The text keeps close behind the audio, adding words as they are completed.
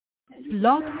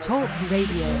Blog Talk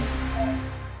Radio.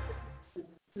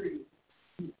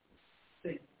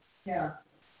 Yeah.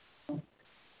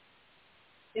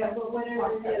 Yeah, but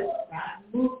whatever it is,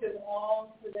 move them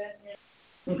all to that end.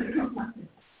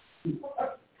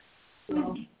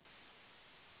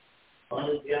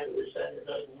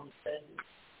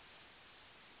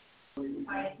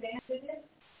 I abandoned it.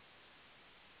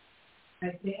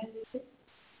 And then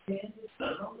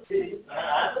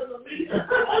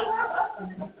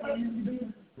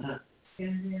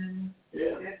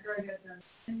after I got done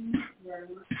where I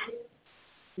looked at it,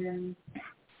 then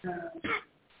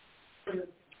sort of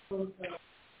closed up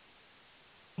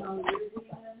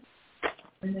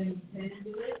and then ended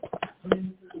it, and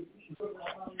then sort of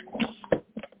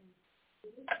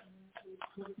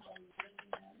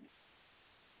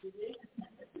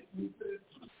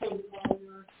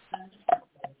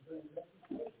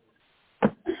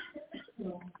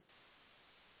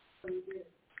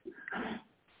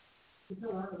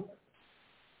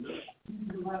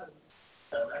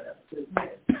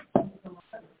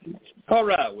All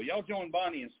right, well, y'all join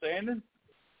Bonnie in standing.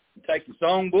 Take the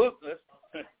songbook.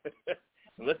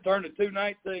 Let's turn to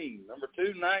 219, number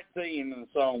 219 in the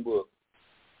songbook.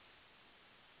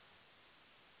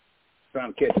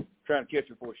 Trying to catch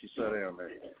her before she sat down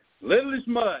there. Little is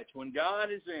much when God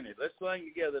is in it. Let's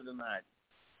sing together tonight.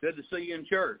 Good to see you in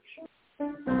church.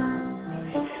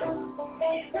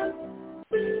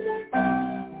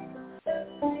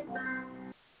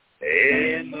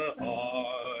 In the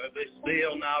harvest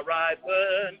still not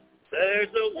ripen, there's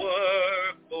a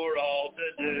work for all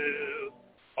to do.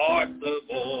 Hark, the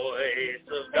voice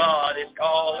of God is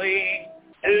calling,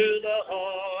 to the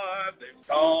harvest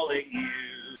calling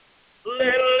you.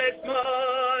 Little is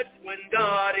much when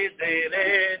God is in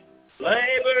it.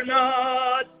 Labor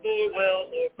not for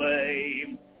wealth or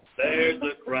fame. There's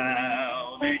a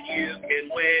crown and you can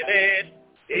win it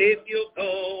if you'll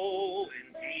go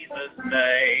in Jesus'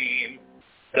 name.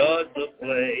 Does the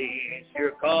place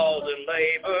you're called in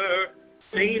labor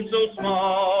seem so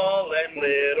small and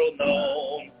little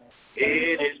known?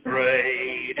 It is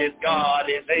great if God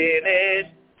is in it,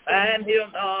 and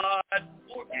he'll not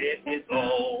forget his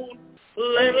own.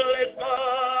 Little is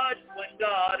much when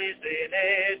God is in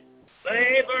it.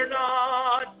 Labor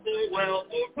not for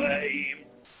wealth or fame.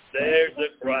 There's a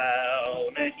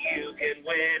crown and you can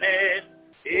win it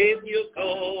if you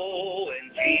go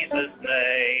in Jesus'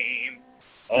 name.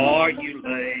 Are you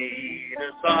laid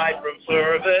aside from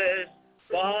service,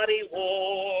 body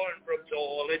worn from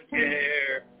toil and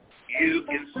care? You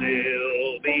can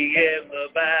still be in the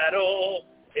battle,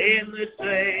 in the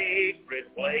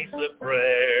sacred place of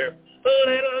prayer.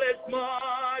 Little is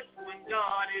much when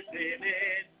God is in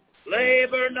it.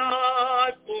 Labor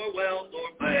not for wealth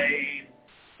or fame.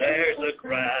 There's a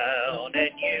crown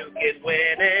and you can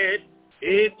win it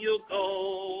if you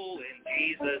go in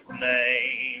Jesus'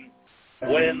 name.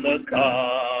 When the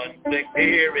conflict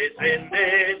here is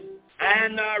ended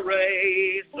and our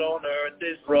race on earth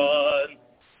is run,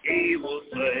 he will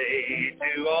say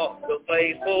to all the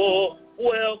faithful,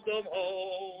 welcome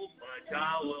home, my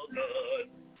child well done.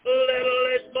 Little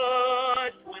is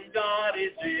much when God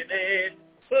is in it.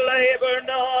 Labor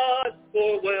not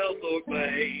for wealth or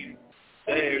fame.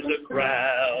 There's a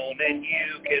crown and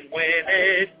you can win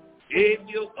it if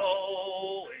you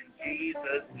go in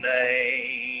Jesus'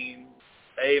 name.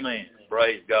 Amen.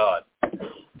 Praise God.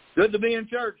 Good to be in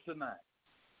church tonight.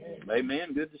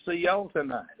 Amen. Good to see y'all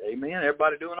tonight. Amen.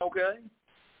 Everybody doing okay?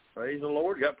 Praise the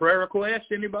Lord. Got prayer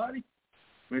requests, anybody?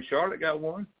 Miss Charlotte got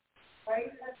one. Praise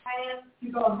the hand.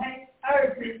 You're going to hang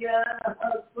her to your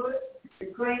foot. The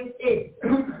 26th.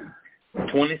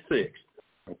 26th.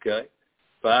 Okay.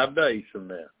 5 days from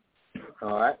now.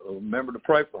 All right. Well, remember to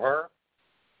pray for her.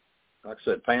 Like I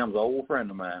said, Pam's an old friend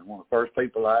of mine. One of the first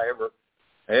people I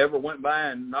ever went by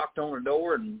and knocked on her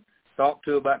door and talked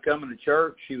to about coming to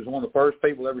church. She was one of the first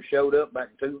people ever showed up back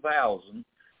in 2000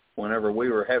 whenever we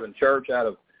were having church out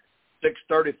of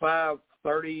 635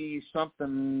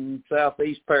 30-something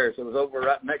Southeast Paris. It was over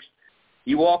right next.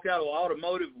 You walk out of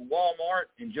automotive Walmart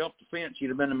and jump the fence, you'd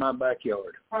have been in my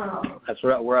backyard. Oh. That's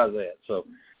right where I was at. So,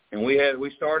 and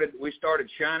we started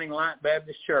Shining Light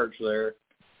Baptist Church there.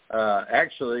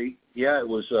 Actually, yeah, it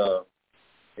was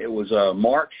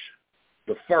March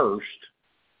the 1st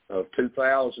of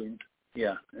 2000.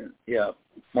 Yeah,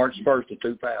 March 1st of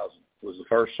 2000 was the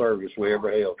first service we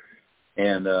ever held.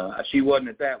 And she wasn't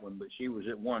at that one, but she was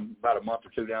at one about a month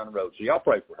or two down the road. So y'all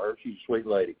pray for her. She's a sweet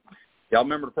lady. Y'all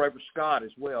remember to pray for Scott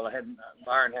as well.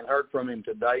 Byron hadn't heard from him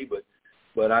today,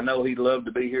 but I know he'd love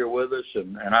to be here with us.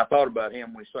 And I thought about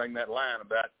him when we sang that line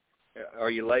about,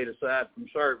 are you laid aside from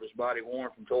service, body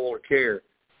worn from toil or care?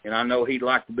 And I know he'd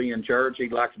like to be in church.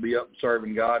 He'd like to be up and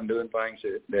serving God and doing things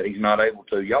that he's not able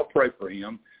to. Y'all pray for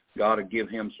him. God will give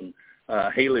him some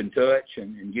healing touch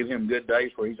and give him good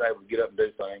days where he's able to get up and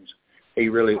do things. He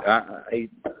really, I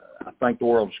thank the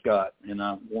world of Scott, and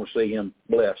I want to see him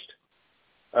blessed.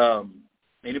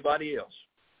 Anybody else?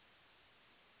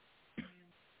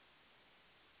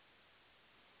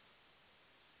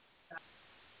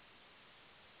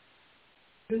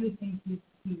 I really think he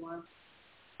wants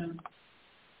to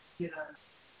get a,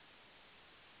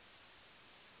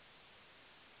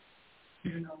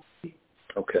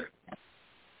 Okay.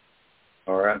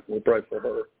 All right. We'll pray for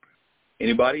her.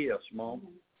 Anybody else, Mom?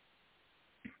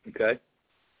 Okay.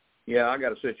 Yeah, I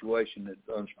got a situation that's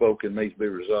unspoken, needs to be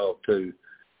resolved too.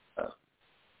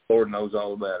 Lord knows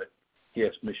all about it.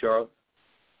 Yes, Miss Charlotte?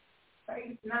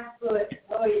 My foot.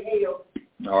 Oh, you heal.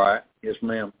 All right. Yes,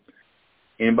 ma'am.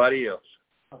 Anybody else?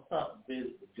 I stopped and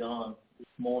visited with John this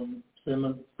morning,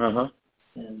 Simmons, Uh-huh.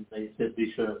 and they said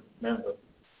be sure to remember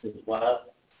his wife,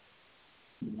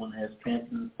 the one that has cancer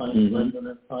and things, Linda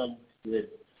and things. That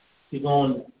she's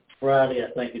going Friday,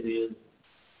 I think it is,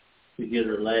 to get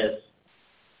her last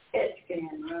PET scan,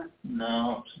 right?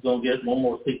 No, she's going to get one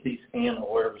more CT scan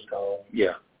or whatever it's called.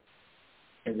 Yeah.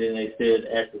 And then they said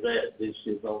after that,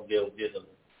 she's going to be able to get a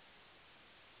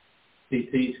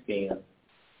CT scan.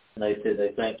 And they said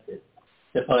they think that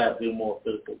they'll probably have to do more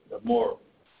physical, more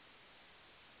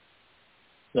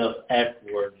stuff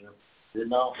afterwards. You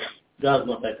know, God's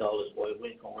going to take all this away. We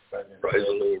ain't going to worry about that. Praise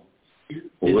the Lord.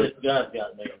 God's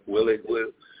got me.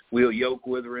 We'll yoke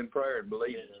with her in prayer and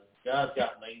believe it. God's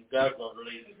got me. God's going to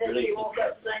release it. He woke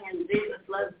up singing, Jesus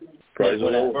loves me. Praise the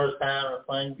Lord. That first time or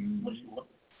thing, when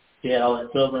she had all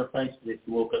that trouble in her face, she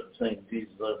woke up and sang,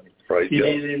 Jesus loves me. Praise she God.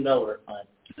 didn't even know her thing.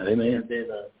 Amen. And then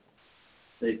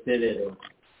they said it.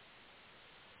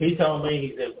 He told me,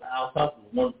 he said, I was talking to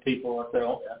one of the people out there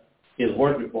he was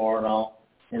working for and all,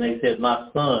 and they said, my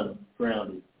son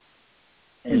drowned him.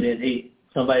 And then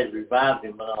somebody revived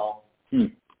him and all.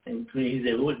 And he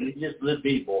said, well, he's just a little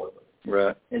bitty boy.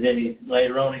 Right. And then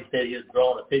later on, he said he was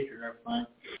drawing a picture and everything.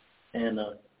 And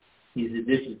he said,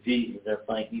 this is Jesus and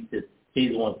everything. He said,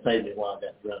 he's the one that saved me while I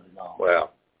got drowned and all. Wow.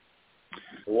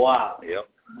 Wow. Yep.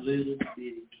 Little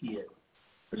bitty kid.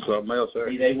 There's something else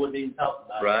there. They wouldn't even talk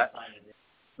about right. it.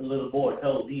 The little boy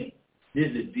told him,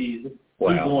 this is Jesus.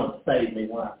 Wow. He's the one that saved me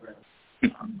while I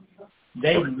drowned.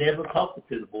 They never talked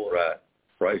to the boy. Right.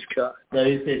 Praise God. So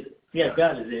he said, yeah,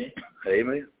 God is in it.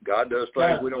 Amen. God does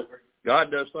things we don't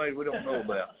know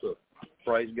about. So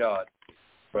praise God.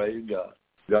 Praise God.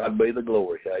 God be the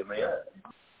glory. Amen.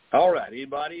 All right.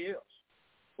 Anybody else?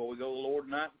 Before we go to the Lord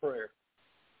tonight in prayer.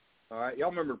 All right. Y'all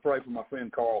remember to pray for my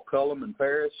friend Carl Cullum in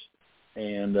Paris.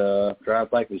 And trying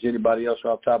to think if there's anybody else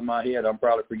off the top of my head. I'm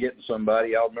probably forgetting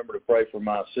somebody. Y'all remember to pray for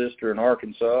my sister in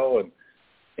Arkansas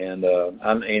and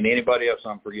anybody else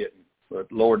I'm forgetting.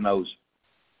 But Lord knows.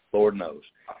 Lord knows.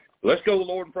 Let's go to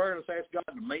the Lord in prayer. Let's ask God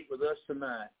to meet with us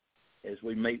tonight as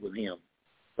we meet with him.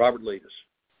 Robert, lead us.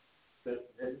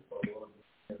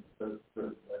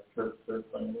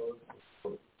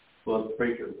 Well, the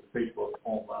preacher was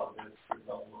home out there.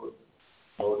 Lord,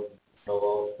 know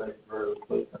all the things for the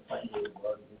quick and thank you,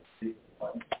 Lord.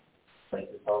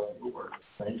 Thank you for all your work.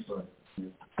 Thanks, Lord.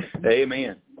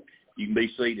 Amen. You can be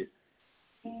seated.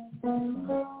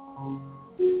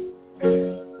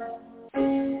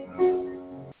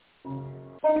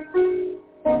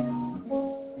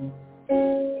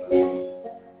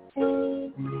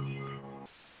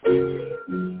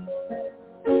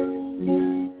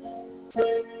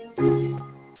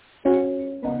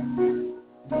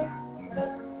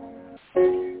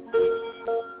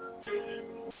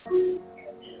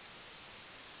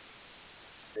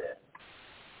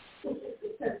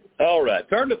 All right,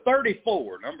 turn to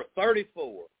 34, number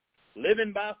 34,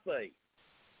 living by faith.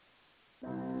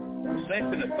 We're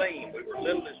sensing a theme. We were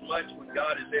little as much when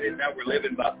God is in it, now we're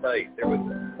living by faith. There we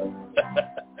go.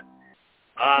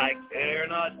 I care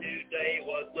not today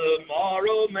what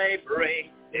tomorrow may bring,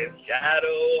 if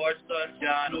shadow or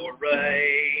sunshine or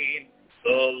rain. The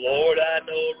Lord I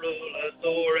know ruleth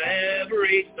o'er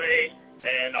everything,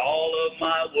 and all of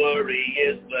my worry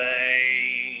is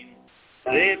vain.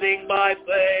 Living by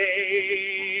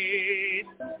faith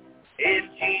in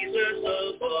Jesus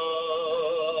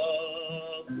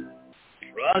above,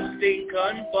 trusting,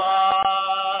 confiding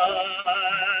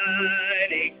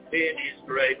in his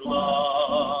great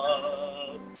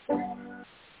love.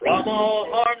 From all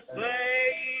harm's safe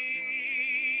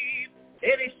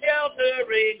in his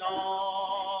sheltering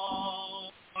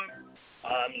arms,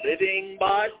 I'm living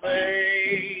by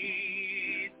faith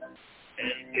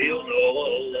and feel no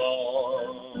alarm.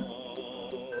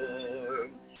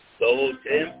 Though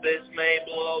tempests may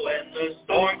blow and the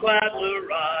storm clouds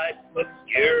arise,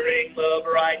 obscuring the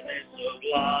brightness of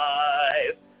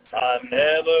life, I'm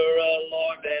never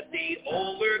alarmed at the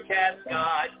overcast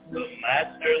sky. The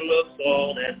Master looks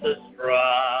on at the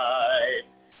strife.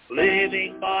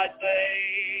 Living by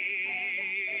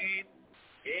faith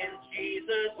in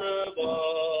Jesus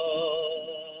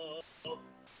above,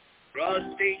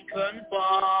 trusting, confiding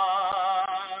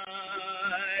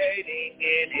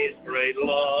in His great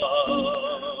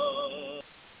love.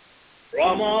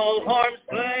 From all harm's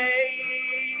safe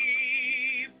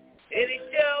in His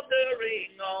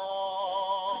sheltering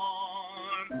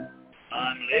arm,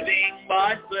 I'm living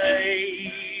by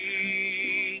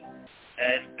faith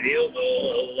and feel no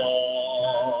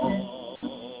alarm.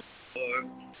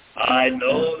 I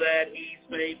know that He's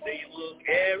faithful, He will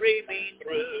carry me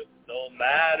through, no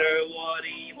matter what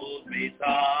evils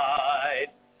betide.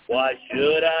 Why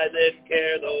should I then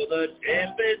care though the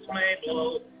tempest may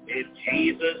blow, if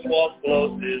Jesus walks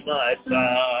close to my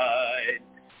side?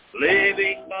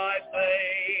 Living by faith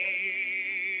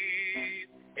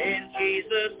in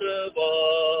Jesus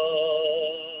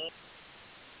above,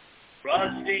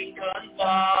 trusting, confiding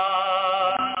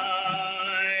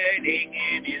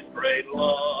in His great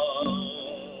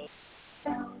love.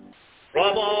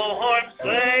 From all harm's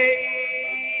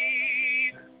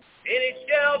safe in His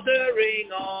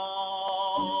sheltering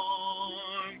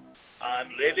arm, I'm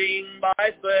living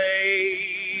by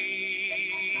faith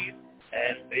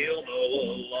and feel no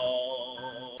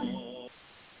alarm.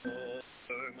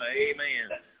 Amen.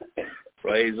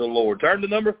 Praise the Lord. Turn to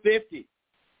number 50.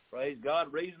 Praise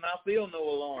God. Reason I feel no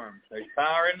alarm. There's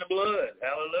power in the blood.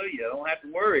 Hallelujah. I don't have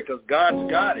to worry because God's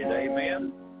got it.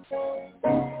 Amen.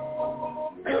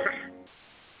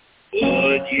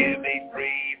 Would you be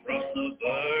free from the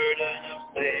burden of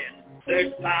sin?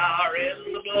 There's power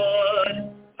in the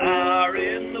blood. Power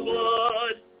in the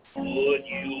blood. Would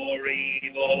you or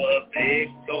evil a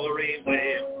victory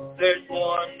win? There's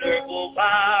wonderful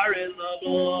power in the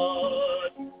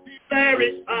blood. There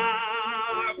is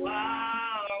power,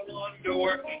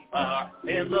 wonder-working power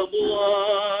in the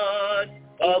blood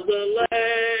of the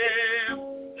Lamb.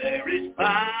 There is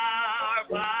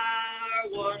power,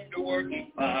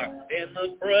 wonder-working power in the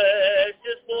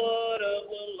precious blood of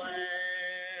the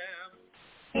Lamb.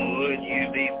 Would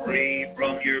you be free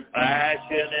from your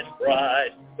passion and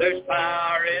pride? There's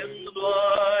power in the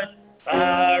blood,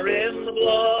 power in the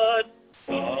blood.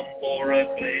 Come for a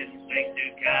cleansing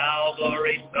to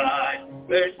Calvary's side.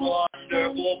 There's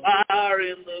wonderful power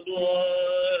in the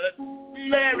blood.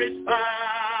 There is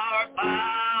power,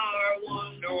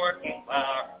 wonder-working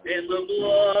power in the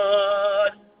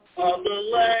blood of the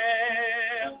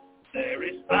Lamb. There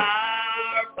is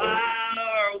power,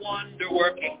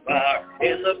 wonder-working power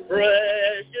in the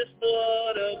precious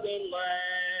blood of the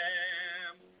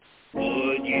Lamb.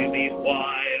 Would you be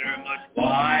whiter, much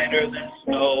whiter than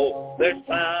snow? There's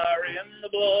power in the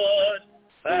blood,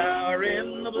 power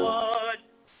in the blood.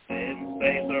 Sin's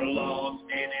faith are lost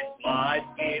in its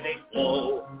life-giving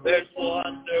flow. There's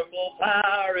wonderful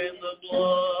power in the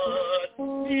blood.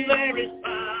 There is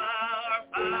power,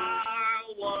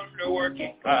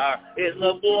 wonder-working power in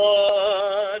the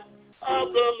blood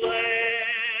of the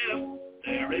Lamb.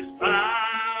 There is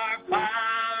power,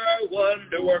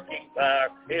 wonder-working power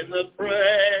in the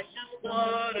precious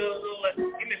blood of the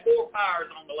Lamb. Give me 4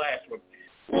 powers on the last one.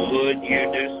 Would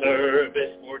you do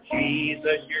service for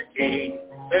Jesus your King?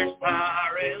 There's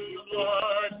power in the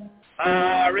blood,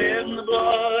 power in the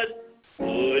blood.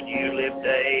 Would you live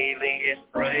daily in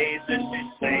praises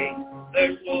to sing?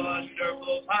 There's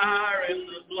wonderful power in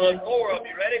the blood. 4 of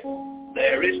you, ready?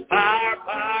 There is power,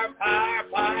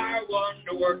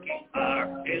 wonder-working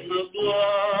power in the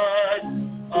blood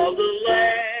of the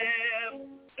Lamb.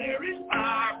 There is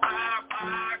power,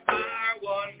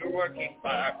 wonder-working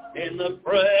power in the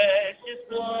precious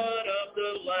blood of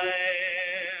the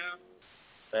Lamb.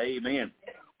 Amen.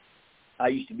 I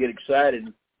used to get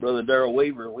excited, Brother Darrell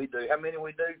Weaver. We do, how many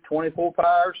we do? 24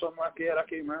 powers, something like that. I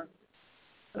can't remember.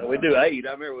 We do 8.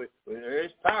 I remember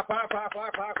there's power,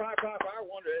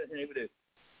 wonder, and we do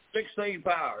 16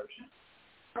 powers.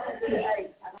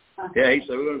 Yeah, he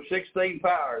said we're going to 16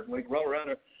 powers, and we can roll around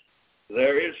there.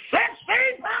 There is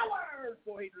 16 powers.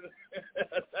 Boy,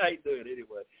 that's how he do it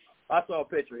anyway. I saw a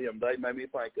picture of him. They made me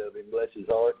think of him. Bless his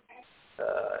heart.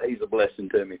 He's a blessing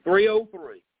to me.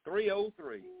 303.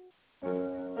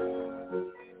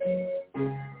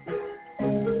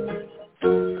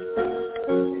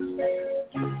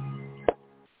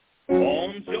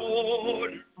 On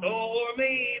Jordan,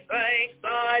 stormy banks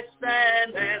I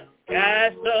stand and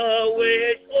cast a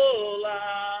wishful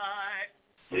eye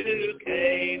to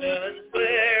Canaan's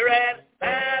fair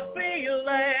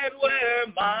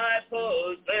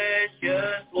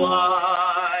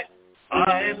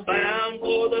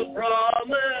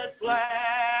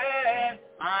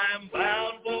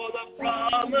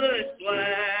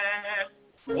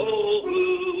Oh,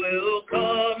 who will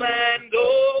come and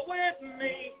go with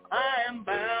me? I am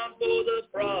bound for the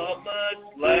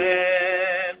promised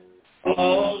land.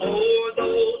 All o'er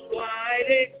those wide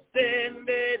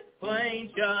extended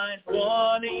plains shines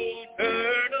one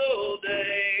eternal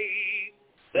day.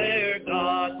 There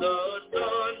God the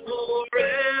sun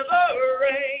forever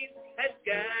reigns and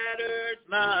scatters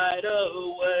night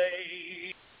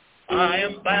away. I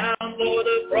am bound for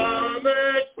the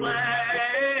promised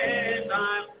land.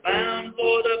 I'm bound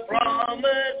for the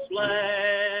promised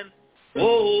land.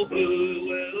 Oh, who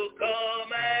will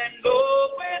come and go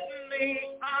with me?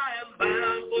 I am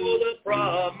bound for the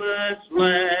promised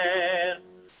land.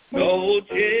 No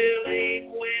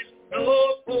chilling wind,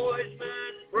 no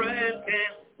poisonous breath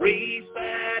can reach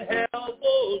that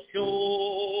helpless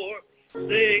shore.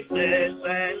 Sickness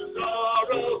and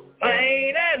sorrow,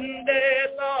 pain and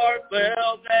death are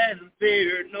felt and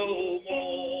feared no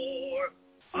more.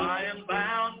 I am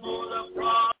bound for the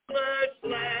promised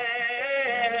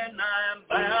land. I am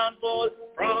bound for the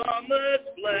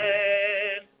promised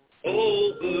land.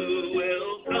 Oh, who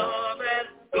will come and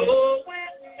go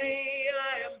with me?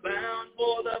 I am bound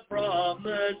for the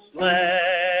promised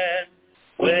land.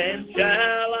 When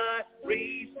shall I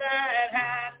reach that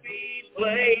happy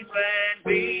place and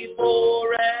be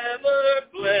forever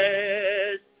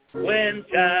blessed? When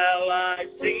shall I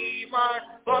see my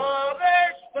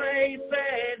Father's face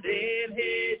and in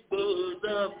his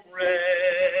bosom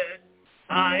rest?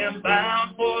 I am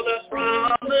bound for the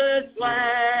promised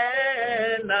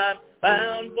land. I'm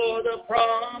bound for the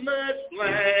promised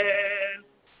land.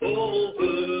 Oh,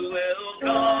 who will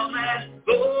come and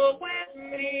go with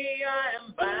me? I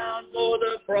am bound for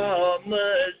the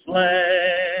promised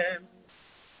land.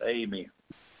 Amen.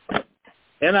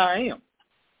 And I am.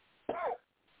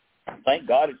 Thank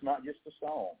God it's not just a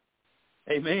song.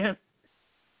 Amen.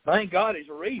 Thank God it's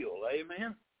real.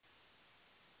 Amen.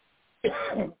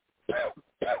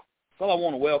 Well, I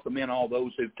want to welcome in all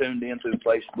those who've tuned in through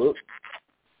Facebook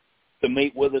to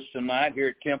meet with us tonight here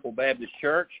at Temple Baptist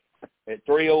Church at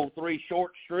 303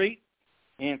 Short Street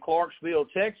in Clarksville,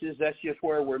 Texas. That's just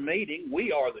where we're meeting.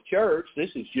 We are the church. This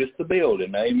is just the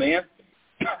building. Amen.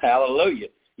 Hallelujah.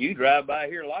 You drive by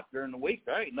here a lot during the week.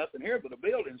 There ain't nothing here but a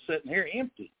building sitting here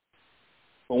empty.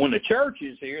 But when the church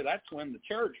is here, that's when the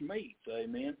church meets.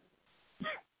 Amen.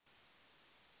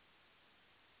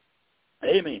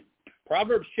 Amen.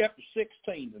 Proverbs chapter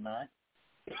 16 tonight.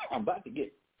 I'm about to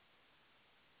get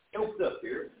choked up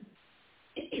here.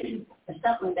 There's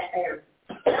something back there.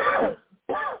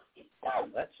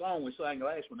 That song we sang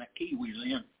last when that key was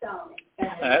in. Sorry.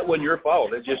 That wasn't your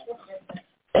fault. It just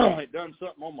it done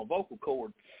something on my vocal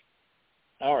cord.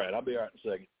 All right, I'll be all right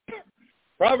in a second.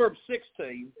 Proverbs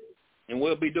 16, and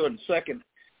we'll be doing the second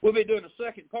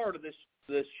part of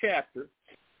this chapter.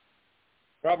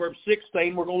 Proverbs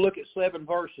 16, we're going to look at 7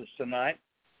 verses tonight.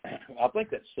 I think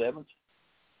that's 7.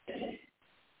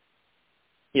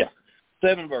 Yeah,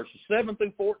 7 verses. 7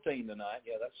 through 14 tonight.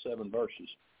 Yeah, that's 7 verses.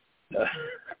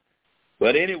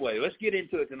 But anyway, let's get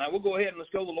into it tonight. We'll go ahead and let's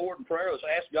go to the Lord in prayer. Let's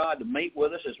ask God to meet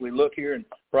with us as we look here in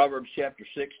Proverbs chapter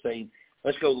 16.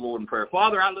 Let's go to the Lord in prayer.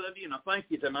 Father, I love you, and I thank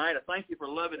you tonight. I thank you for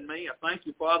loving me. I thank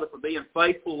you, Father, for being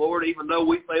faithful, Lord, even though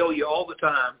we fail you all the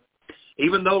time.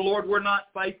 Even though, Lord, we're not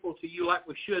faithful to you like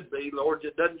we should be, Lord,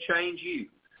 it doesn't change you.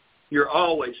 You're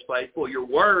always faithful. Your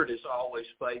word is always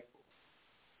faithful.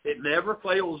 It never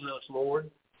fails us, Lord.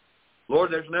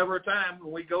 Lord, there's never a time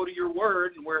when we go to your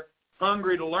word and we're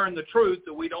hungry to learn the truth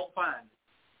that we don't find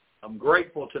it. I'm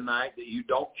grateful tonight that you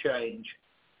don't change.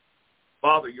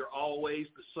 Father, you're always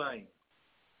the same,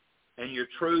 and your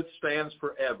truth stands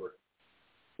forever.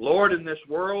 Lord, in this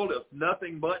world of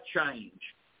nothing but change,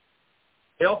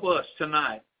 help us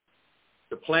tonight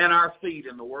to plant our feet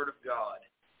in the Word of God.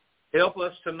 Help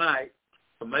us tonight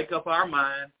to make up our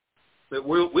mind that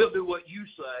we'll do what you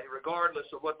say regardless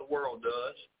of what the world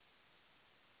does.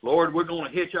 Lord, we're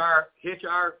going to hitch our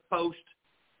post.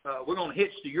 We're going to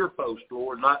hitch to your post,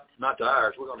 Lord, not to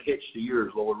ours. We're going to hitch to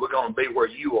yours, Lord. We're going to be where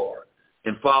you are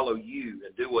and follow you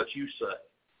and do what you say.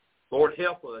 Lord,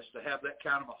 help us to have that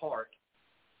kind of a heart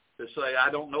to say, I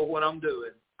don't know what I'm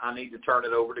doing. I need to turn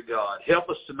it over to God. Help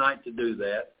us tonight to do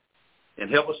that, and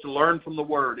help us to learn from the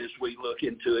Word as we look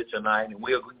into it tonight. And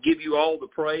we'll give you all the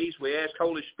praise. We ask,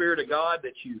 Holy Spirit of God,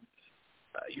 that you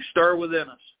stir within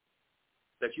us,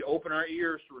 that you open our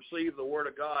ears to receive the Word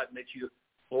of God, and that you,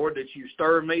 Lord, that you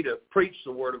stir me to preach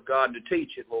the Word of God and to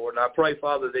teach it, Lord. And I pray,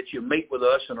 Father, that you meet with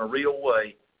us in a real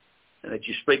way, and that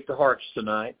you speak to hearts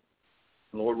tonight.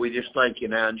 Lord, we just thank you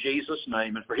now in Jesus'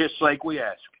 name, and for his sake we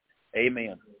ask.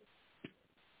 Amen.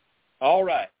 All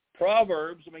right.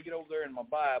 Proverbs, let me get over there in my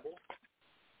Bible.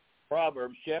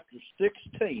 Proverbs chapter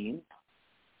 16.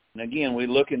 And again, we're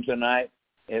looking tonight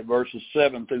at verses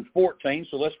 7 through 14.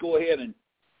 So let's go ahead and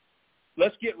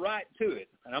let's get right to it.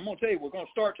 And I'm going to tell you, we're going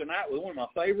to start tonight with one of my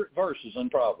favorite verses in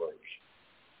Proverbs.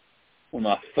 One of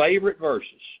my favorite verses.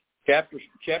 Chapter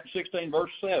 16,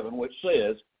 verse 7, which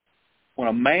says, when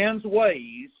a man's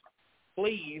ways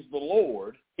please the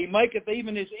Lord, he maketh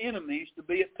even his enemies to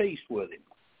be at peace with him.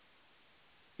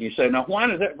 You say, now why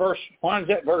does that verse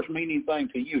mean anything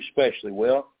to you especially?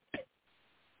 Well,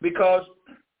 because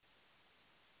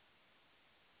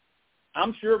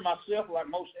I'm sure myself, like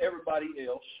most everybody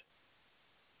else,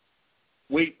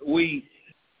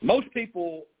 most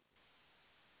people,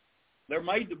 they're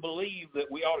made to believe that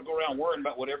we ought to go around worrying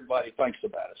about what everybody thinks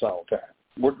about us all the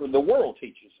time. The world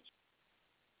teaches us.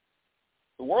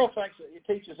 The world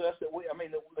teaches us that we're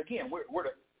to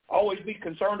always be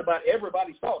concerned about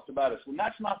everybody's thoughts about us, and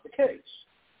that's not the case.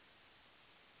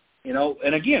 You know,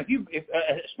 and again, if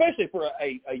especially for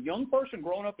a young person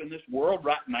growing up in this world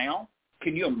right now,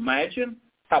 can you imagine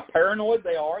how paranoid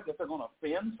they are that they're going to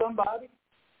offend somebody?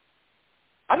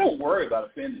 I don't worry about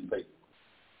offending people.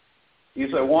 You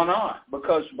say, why not?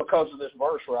 Because of this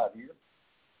verse right here.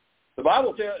 The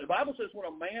Bible says, when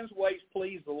a man's ways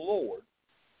please the Lord,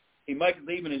 he maketh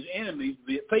even his enemies to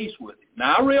be at peace with him.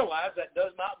 Now, I realize that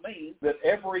does not mean that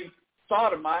every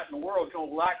sodomite in the world is going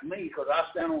to like me because I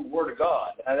stand on the Word of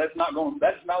God. That's not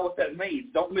what that means.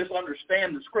 Don't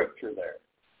misunderstand the Scripture there.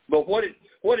 But what it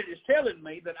is telling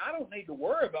me that I don't need to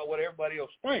worry about what everybody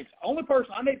else thinks. The only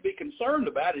person I need to be concerned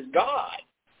about is God.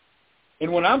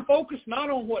 And when I'm focused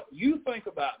not on what you think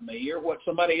about me or what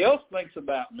somebody else thinks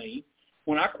about me,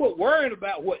 when I quit worrying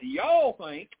about what y'all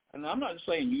think, and I'm not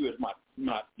saying you as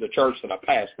not the church that I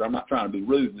pastor. I'm not trying to be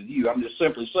rude with you. I'm just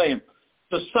simply saying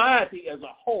society as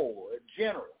a whole, in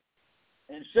general.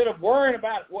 Instead of worrying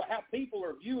about how people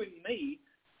are viewing me,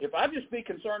 if I just be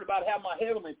concerned about how my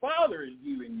Heavenly Father is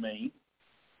viewing me,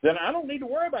 then I don't need to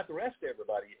worry about the rest of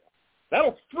everybody else.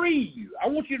 That'll free you. I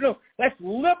want you to know that's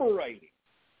liberating.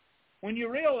 When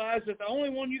you realize that the only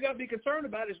one you got to be concerned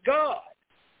about is God.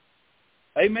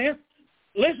 Amen?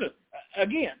 Listen,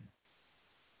 again,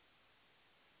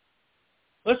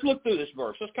 let's look through this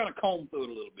verse. Let's kind of comb through it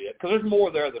a little bit, because there's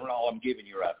more there than all I'm giving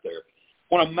you right there.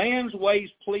 When a man's ways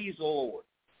please the Lord.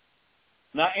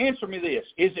 Now answer me this.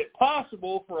 Is it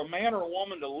possible for a man or a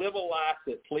woman to live a life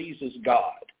that pleases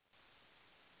God?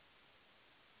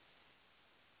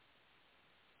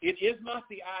 It is not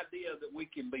the idea that we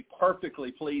can be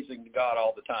perfectly pleasing to God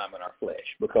all the time in our flesh,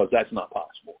 because that's not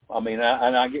possible. I mean,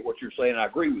 I get what you're saying. I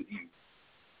agree with you.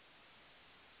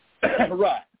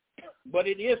 Right. But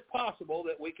it is possible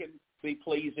that we can be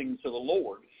pleasing to the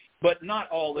Lord, but not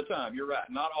all the time. You're right,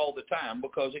 not all the time,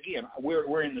 because, again,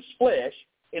 we're in this flesh,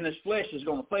 and this flesh is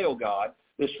going to fail God.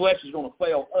 This flesh is going to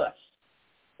fail us.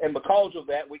 And because of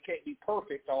that, we can't be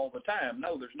perfect all the time.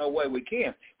 No, there's no way we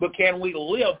can. But can we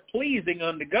live pleasing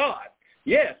unto God?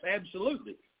 Yes,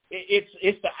 absolutely.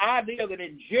 It's the idea that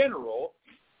in general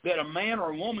that a man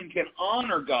or a woman can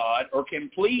honor God or can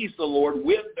please the Lord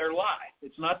with their life.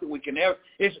 It's not that we can ever.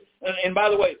 And by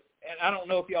the way, and I don't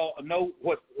know if y'all know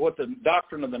what the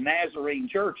doctrine of the Nazarene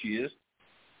Church is,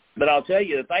 but I'll tell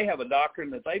you that they have a doctrine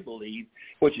that they believe,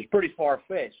 which is pretty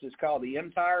far-fetched. It's called the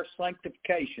entire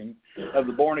sanctification of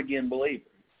the born-again believer.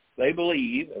 They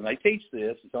believe, and they teach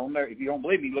this. It's on there. If you don't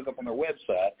believe me, look up on their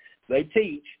website. They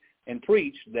teach and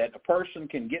preach that a person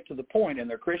can get to the point in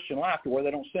their Christian life to where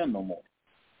they don't sin no more.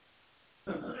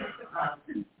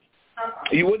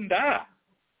 You wouldn't die.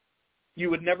 You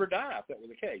would never die if that were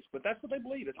the case. But that's what they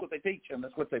believe. That's what they teach, and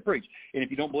that's what they preach. And if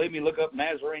you don't believe me, look up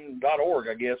Nazarene.org,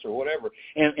 I guess, or whatever,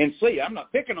 and see. I'm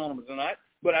not picking on them tonight,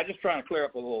 but I'm just trying to clear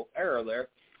up a little error there.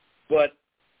 But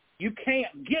you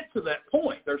can't get to that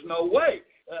point. There's no way.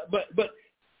 But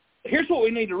here's what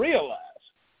we need to realize.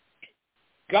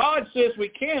 God says we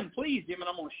can please Him, and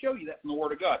I'm going to show you that from the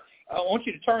Word of God. I want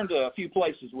you to turn to a few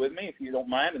places with me, if you don't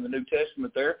mind, in the New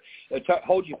Testament there.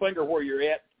 Hold your finger where you're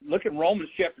at. Look in Romans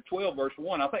chapter 12, verse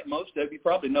 1. I think most of you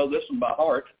probably know this one by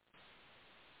heart.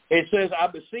 It says, I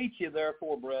beseech you,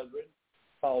 therefore, brethren,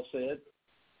 Paul said,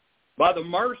 by the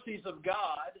mercies of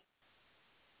God,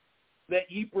 that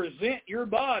ye present your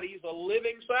bodies a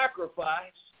living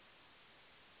sacrifice,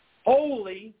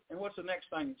 holy, and what's the next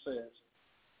thing it says?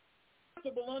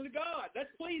 Acceptable unto God. That's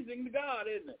pleasing to God,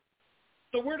 isn't it?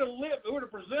 So we're to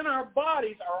present our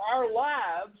bodies or our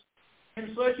lives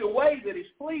in such a way that is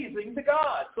pleasing to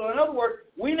God. So in other words,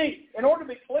 in order to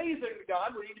be pleasing to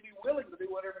God, we need to be willing to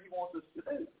do whatever He wants us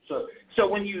to do. So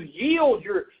when you yield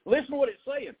listen to what it's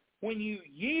saying. When you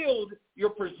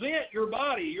present your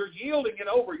body, you're yielding it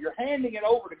over, you're handing it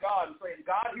over to God and saying,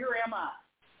 God, here am I.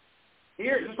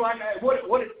 Here, just like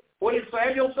what did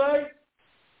Samuel say?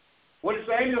 What did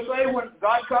Samuel say when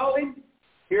God called him?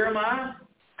 Here am I.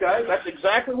 Okay, that's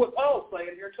exactly what Paul's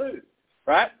saying here too,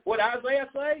 right? What Isaiah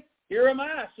say? Here am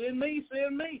I. Send me,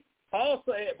 send me. Paul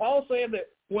said that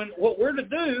what we're to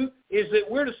do is that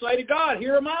we're to say to God,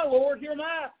 here am I, Lord, here am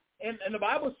I. And the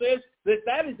Bible says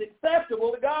that is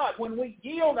acceptable to God when we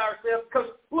yield ourselves. Because,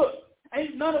 look,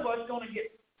 ain't none of us going to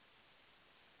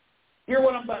hear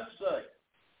what I'm about to say.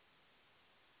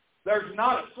 There's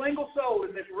not a single soul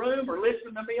in this room or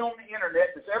listening to me on the internet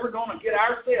that's ever going to get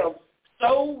ourselves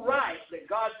so right that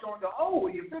God's going to go, oh,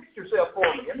 well, you fixed yourself for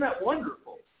me. Isn't that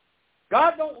wonderful?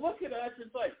 God don't look at us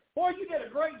and say, boy, you did a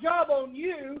great job on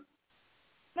you.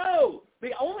 No.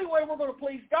 The only way we're going to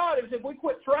please God is if we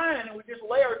quit trying and we just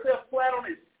lay ourselves flat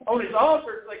on his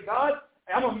altar and say, God,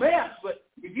 I'm a mess, but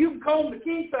if you can comb the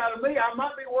kinks out of me, I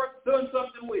might be worth doing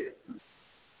something with.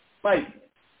 Maybe.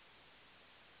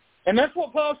 And that's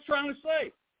what Paul's trying to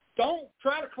say. Don't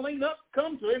try to clean up,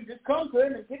 come to him. Just come to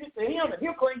him and give it to him, and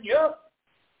he'll clean you up.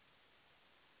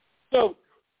 So,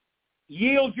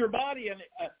 yield your body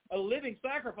a living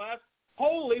sacrifice,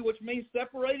 holy, which means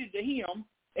separated to him,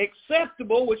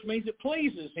 acceptable, which means it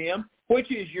pleases him,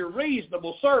 which is your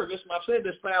reasonable service. And I've said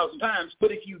this 1,000 times,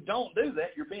 but if you don't do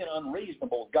that, you're being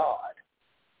unreasonable with God.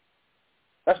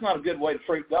 That's not a good way to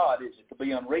treat God, is it, to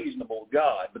be unreasonable with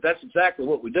God? But that's exactly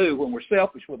what we do when we're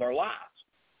selfish with our lives.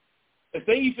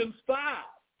 Ephesians 5,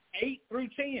 8 through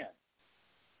 10.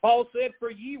 Paul said,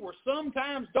 for ye were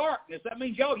sometimes darkness. That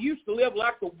means y'all used to live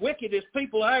like the wickedest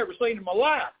people I ever seen in my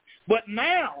life. But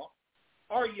now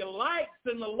are you lights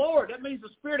in the Lord? That means the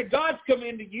Spirit of God's come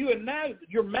into you, and now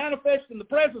you're manifesting the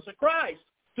presence of Christ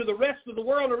to the rest of the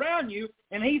world around you.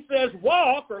 And he says,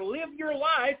 walk or live your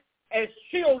life as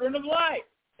children of light.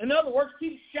 In other words,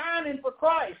 keep shining for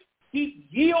Christ. Keep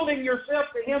yielding yourself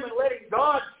to him and letting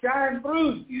God shine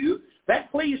through you.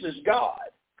 That pleases God.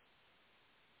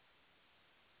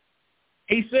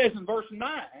 He says in verse 9,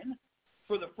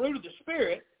 for the fruit of the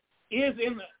Spirit is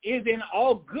in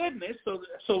all goodness,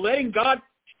 so letting God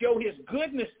show his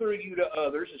goodness through you to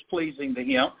others is pleasing to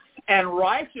him, and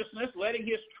righteousness, letting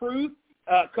his truth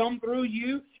come through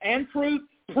you, and truth,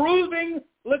 proving,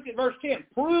 look at verse 10,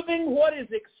 proving what is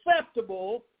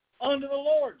acceptable unto the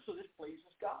Lord. So this pleases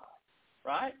God,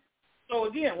 right? So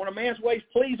again, when a man's ways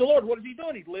please the Lord, what is he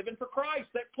doing? He's living for Christ.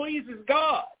 That pleases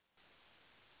God.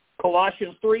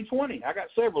 Colossians 3:20. I got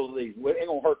several of these. It ain't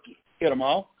going to hurt to hit them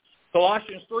all.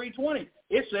 Colossians 3:20.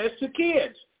 It says to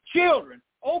kids, children,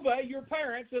 obey your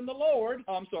parents in the Lord.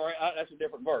 Oh, I'm sorry, that's a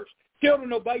different verse.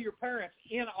 Children, obey your parents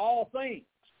in all things,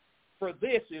 for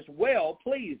this is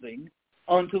well-pleasing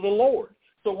unto the Lord.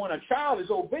 So when a child is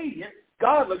obedient,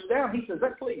 God looks down. He says,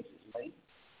 that pleases me.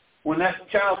 When that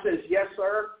child says, yes,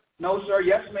 sir, no, sir,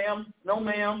 yes, ma'am, no,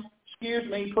 ma'am, excuse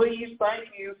me, please, thank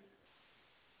you,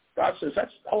 God says,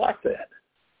 I like that.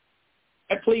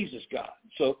 That pleases God.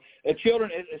 So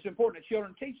children, it's important that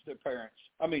children teach their parents.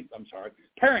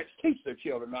 Parents teach their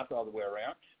children, not the other way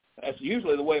around. That's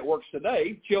usually the way it works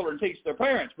today. Children teach their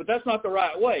parents, but that's not the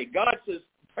right way. God says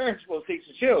parents will teach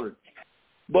the children.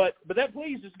 But that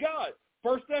pleases God.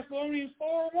 1 Thessalonians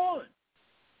 4:1.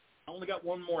 I only got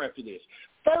one more after this.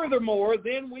 Furthermore,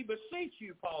 then we beseech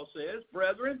you, Paul says,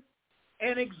 brethren,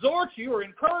 and exhort you or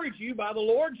encourage you by the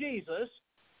Lord Jesus,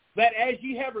 that as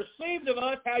ye have received of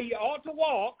us how ye ought to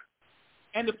walk,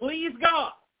 and to please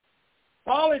God.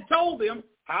 Paul had told them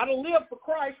how to live for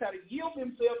Christ, how to yield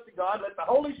themselves to God, let the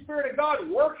Holy Spirit of God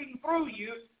working through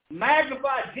you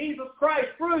magnify Jesus Christ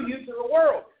through you to the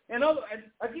world. And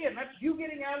again, that's you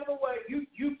getting out of the way. You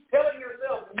telling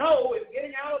yourself no and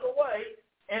getting out of the way.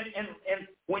 And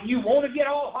when you want to get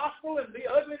all hostile and be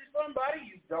ugly to somebody,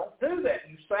 you don't do that.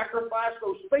 You sacrifice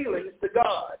those feelings to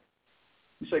God.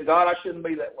 You say, God, I shouldn't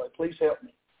be that way. Please help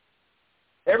me.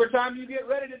 Every time you get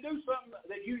ready to do something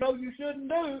that you know you shouldn't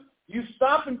do, you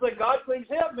stop and say, God, please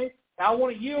help me. I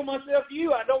want to yield myself to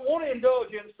you. I don't want to indulge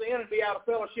in sin and be out of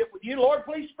fellowship with you. Lord,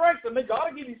 please strengthen me. God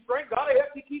will give you strength. God will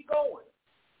help me keep going.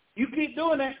 You keep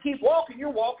doing that, keep walking, you're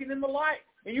walking in the light.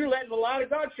 And you're letting the light of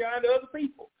God shine to other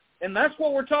people. And that's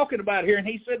what we're talking about here. And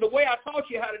he said, the way I taught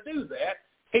you how to do that,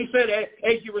 he said,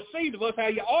 as you received of us how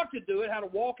you ought to do it, how to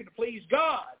walk and to please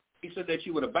God, he said that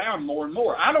you would abound more and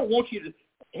more. I don't want you to,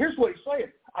 here's what he's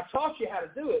saying. I taught you how to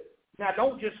do it. Now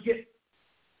don't just get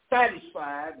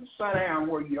satisfied and sit down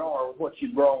where you are with what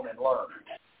you've grown and learned.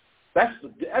 That's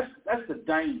the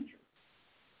danger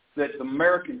that the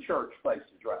American church faces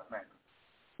right now.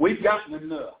 We've gotten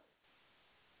enough.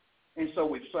 And so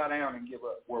we've sat down and give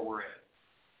up where we're at.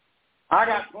 I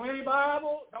got plenty of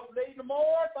Bible. Don't need no more.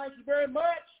 Thank you very much.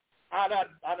 I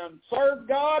done served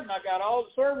God, and I got all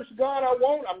the service of God I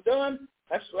want. I'm done.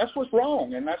 That's what's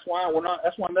wrong, and that's why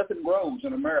That's why nothing grows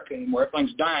in America anymore.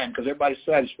 Everything's dying because everybody's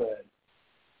satisfied.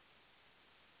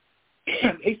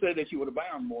 He said that you would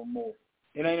abound more and more.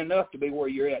 It ain't enough to be where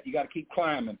you're at. You got to keep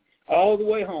climbing all the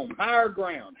way home. Higher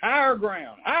ground, higher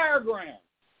ground, higher ground.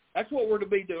 That's what we're to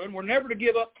be doing. We're never to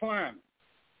give up climbing.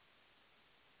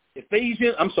 Hebrews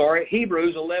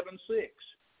 11:6.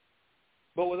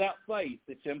 But without faith,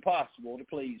 it's impossible to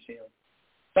please him.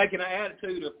 Taking an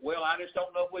attitude of, well, I just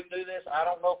don't know if we can do this. I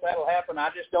don't know if that'll happen. I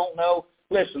just don't know.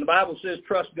 Listen, the Bible says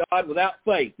trust God. Without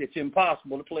faith, it's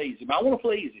impossible to please him. I want to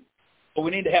please him. But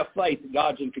we need to have faith that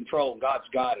God's in control and God's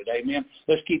got it. Amen.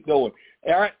 Let's keep going.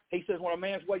 All right. He says, when a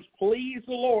man's ways please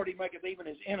the Lord, he maketh even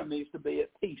his enemies to be at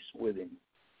peace with him.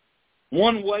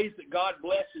 One way that God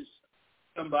blesses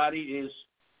somebody is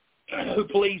who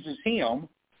pleases him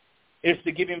is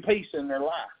to give him peace in their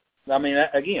life. I mean,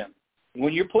 again,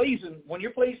 when you're pleasing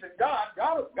God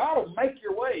will make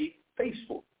your way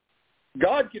peaceful.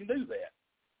 God can do that.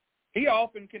 He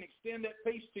often can extend that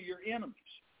peace to your enemies.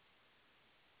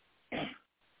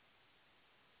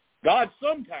 God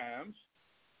sometimes,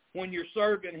 when you're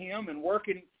serving him and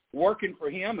working for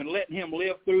him and letting him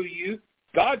live through you,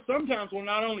 God sometimes will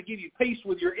not only give you peace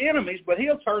with your enemies, but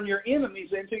he'll turn your enemies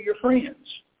into your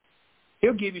friends.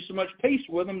 He'll give you so much peace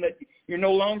with them that you're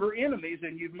no longer enemies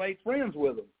and you've made friends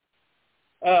with them.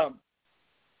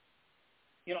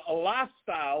 A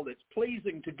lifestyle that's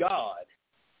pleasing to God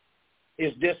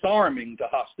is disarming to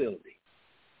hostility.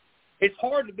 It's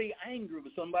hard to be angry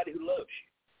with somebody who loves you.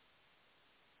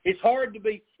 It's hard to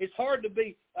be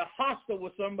hostile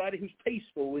with somebody who's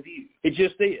peaceful with you. It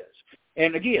just is.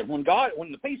 And again, when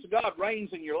the peace of God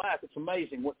reigns in your life, it's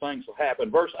amazing what things will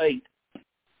happen. Verse 8,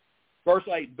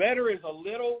 better is a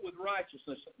little with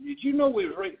righteousness. Did you know we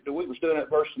was doing that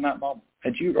verse in that moment?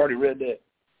 Had you already read that?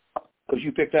 Because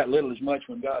you picked out little as much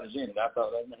when God is in it. I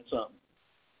thought that meant something.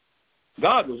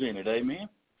 God was in it, amen.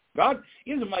 God,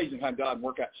 it's amazing how God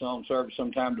work out song service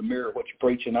sometime to mirror what you're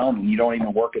preaching on, and you don't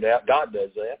even work it out. God does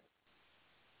that.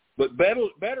 But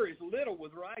better is little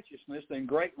with righteousness than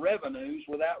great revenues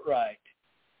without right.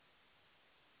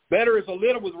 Better is a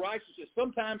little with righteousness.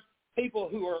 Sometimes people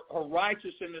who are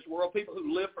righteous in this world, people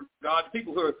who live for God,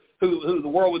 people who the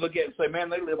world would look at and say, man,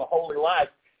 they live a holy life.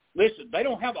 Listen, they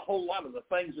don't have a whole lot of the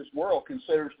things this world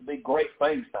considers to be great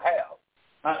things to have.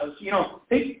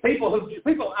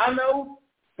 People I know,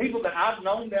 people that I've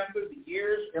known down through the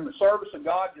years in the service of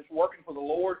God, just working for the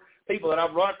Lord, people that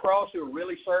I've run across who are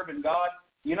really serving God,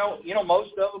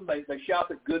 most of them, they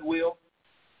shop at Goodwill.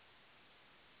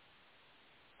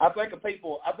 I think of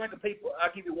people, I'll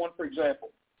give you one for example.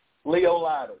 Leo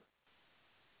Lytle.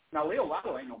 Now, Leo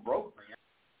Lytle ain't no broke man,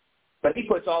 but he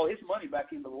puts all his money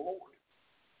back into the Lord.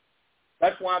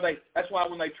 That's why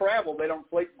when they travel, they don't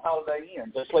sleep in Holiday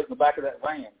Inns. They sleep in the back of that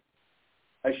van.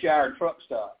 They shower in truck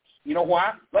stops. You know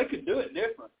why? They could do it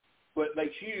different, but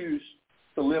they choose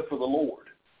to live for the Lord.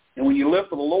 And when you live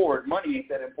for the Lord, money ain't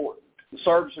that important. The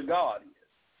service of God is.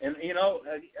 And,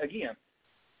 again,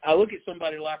 I look at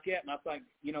somebody like that and I think,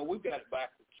 we've got it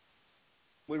backwards.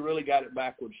 We really got it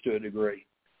backwards to a degree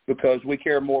because we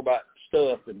care more about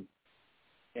stuff than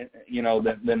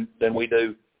we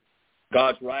do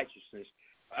God's righteousness.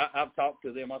 I've talked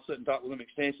to them. I sit and talk with them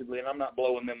extensively, and I'm not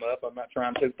blowing them up. I'm not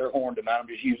trying to toot their horn tonight. I'm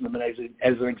just using them as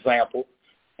an example,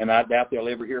 and I doubt they'll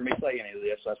ever hear me say any of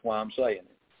this. That's why I'm saying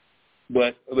it.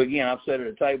 But again, I've sat at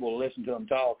a table and listened to them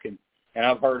talk, and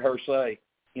I've heard her say,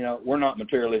 we're not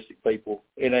materialistic people.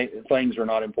 Things are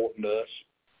not important to us.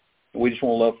 We just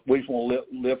want to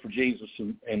live for Jesus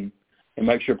and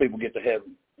make sure people get to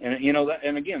heaven. And that,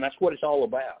 and again, that's what it's all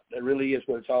about. That really is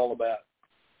what it's all about.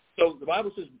 So the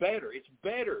Bible says it's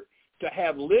better to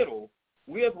have little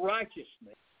with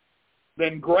righteousness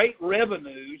than great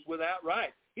revenues without right.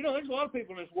 There's a lot of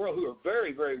people in this world who are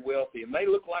very, very wealthy, and they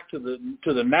look like to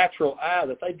the natural eye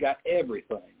that they've got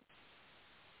everything.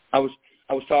 I was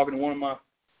talking to one of my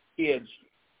kids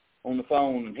on the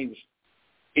phone, and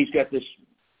he's got this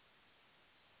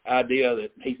idea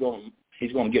that he's going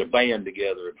to get a band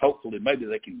together, and hopefully maybe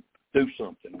they can do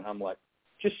something. And I'm like,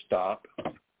 just stop.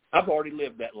 I've already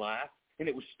lived that life, and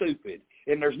it was stupid,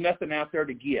 and there's nothing out there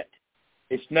to get.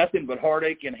 It's nothing but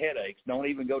heartache and headaches. Don't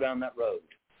even go down that road.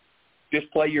 Just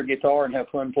play your guitar and have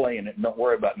fun playing it, and don't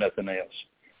worry about nothing else.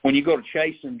 When you go to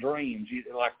chasing dreams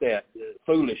like that,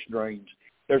 foolish dreams,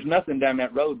 there's nothing down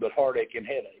that road but heartache and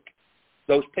headache.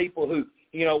 Those people who,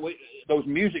 those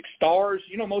music stars,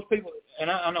 most people, and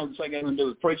I know this ain't got nothing to do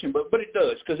with preaching, but it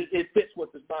does because it fits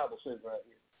what this Bible says right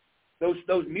here.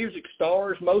 those music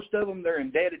stars, most of them, they're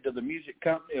indebted to the music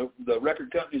company, the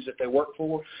record companies that they work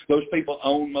for. Those people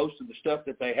own most of the stuff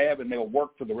that they have, and they'll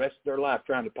work for the rest of their life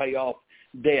trying to pay off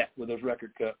debt with those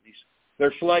record companies.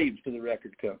 They're slaves to the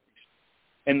record companies,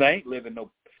 and they ain't living no.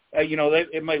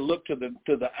 It may look to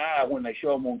the eye when they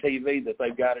show them on TV that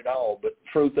they've got it all, but the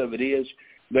truth of it is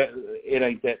that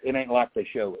it ain't like they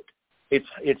show it.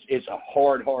 It's a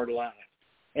hard life.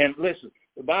 And listen,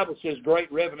 the Bible says great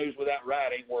revenues without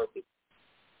right ain't worth it.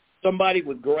 Somebody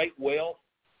with great wealth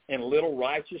and little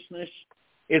righteousness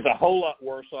is a whole lot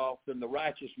worse off than the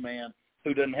righteous man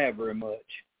who doesn't have very much.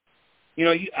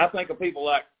 I think of people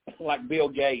like Bill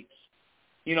Gates.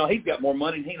 He's got more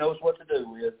money than he knows what to do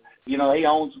with. He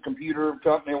owns a computer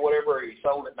company or whatever. He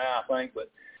sold it now, I think.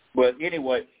 But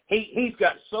anyway, he's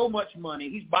got so much money.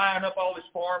 He's buying up all this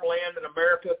farmland in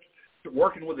America,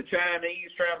 working with the Chinese,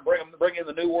 trying to bring in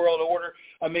the New World Order.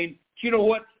 I mean, you know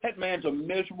what? That man's a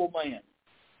miserable man.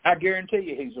 I guarantee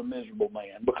you he's a miserable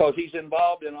man because he's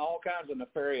involved in all kinds of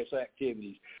nefarious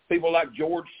activities. People like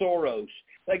George Soros,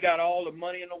 they got all the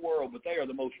money in the world, but they are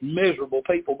the most miserable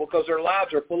people because their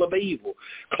lives are full of evil.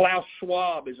 Klaus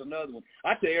Schwab is another one.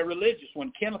 I tell you, a religious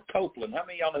one, Kenneth Copeland. How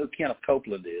many of y'all know who Kenneth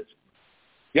Copeland is?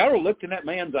 Y'all ever looked in that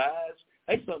man's eyes?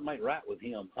 There's something ain't right with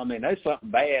him. I mean, there's something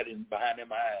bad behind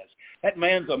them eyes. That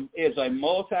man is a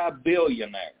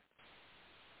multi-billionaire.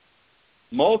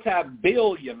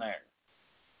 Multi-billionaire.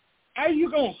 How are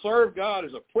you going to serve God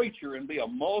as a preacher and be a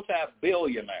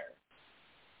multi-billionaire?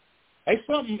 There's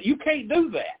something, you can't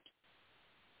do that.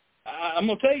 I'm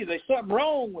going to tell you, there's something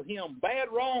wrong with him, bad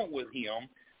wrong with him.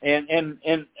 And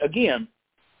again,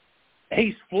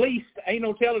 he's fleeced, ain't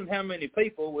no telling how many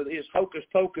people with his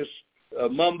hocus-pocus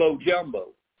mumbo-jumbo.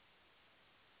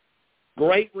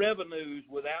 Great revenues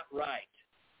without right.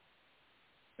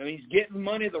 And he's getting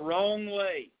money the wrong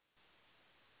way.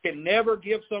 Can never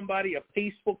give somebody a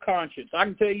peaceful conscience. I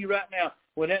can tell you right now,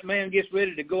 when that man gets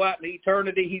ready to go out in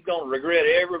eternity, he's going to regret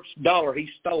every dollar he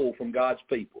stole from God's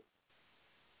people.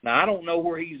 Now, I don't know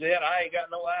where he's at. I ain't got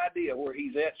no idea where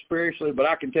he's at spiritually, but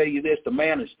I can tell you this, the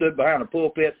man that stood behind a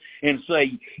pulpit and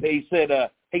he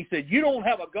said, you don't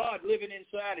have a God living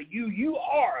inside of you. You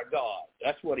are a God.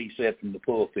 That's what he said from the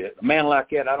pulpit. A man like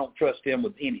that, I don't trust him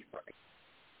with anything.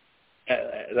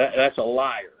 That's a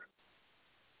liar.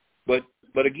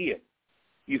 But again,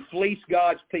 you fleece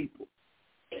God's people.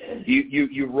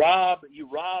 You rob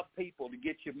people to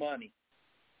get your money.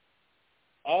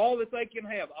 All that they can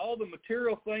have, all the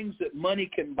material things that money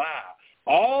can buy,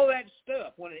 all that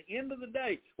stuff, when at the end of the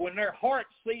day, when their heart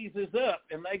seizes up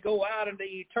and they go out into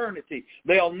eternity,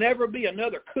 there'll never be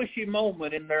another cushy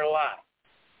moment in their life,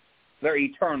 their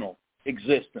eternal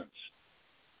existence,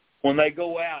 when they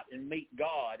go out and meet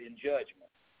God in judgment.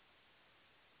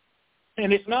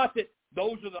 And it's not that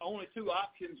those are the only two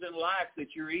options in life,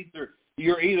 that you're either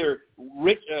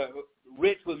rich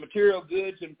with material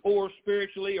goods and poor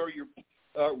spiritually, or you're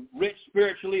rich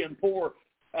spiritually and poor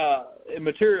in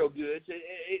material goods.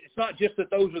 It's not just that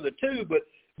those are the two,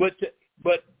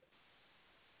 but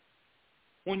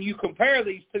when you compare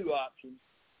these two options,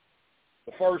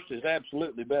 the first is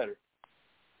absolutely better.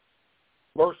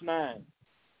 Verse 9.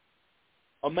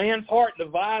 A man's heart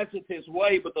deviseth his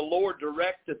way, but the Lord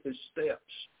directeth his steps.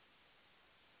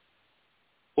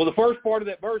 Well, the first part of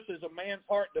that verse is a man's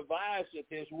heart deviseth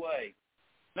his way.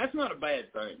 That's not a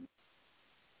bad thing.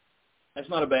 That's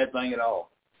not a bad thing at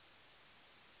all.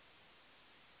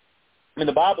 And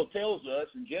the Bible tells us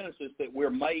in Genesis that we're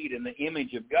made in the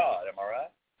image of God. Am I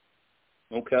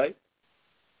right? Okay.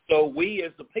 So we,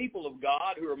 as the people of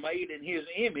God who are made in his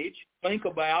image, think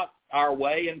about our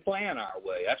way and plan our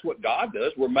way. That's what God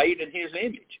does. We're made in his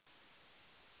image.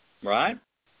 Right?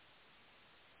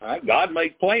 All right? God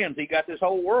made plans. He got this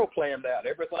whole world planned out,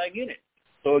 everything in it.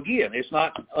 So again, it's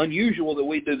not unusual that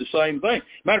we do the same thing.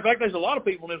 Matter of fact, there's a lot of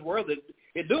people in this world that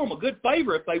it'd do them a good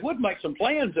favor if they would make some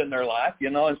plans in their life,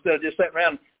 instead of just sitting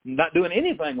around not doing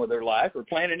anything with their life or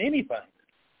planning anything.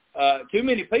 Too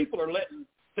many people are letting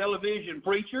television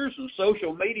preachers and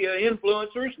social media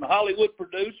influencers and Hollywood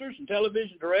producers and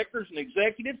television directors and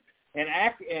executives and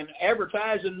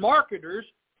advertising marketers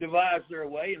devise their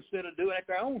way instead of doing it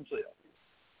their own self.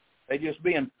 They're just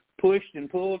being pushed and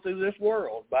pulled through this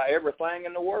world by everything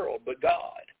in the world but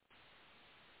God.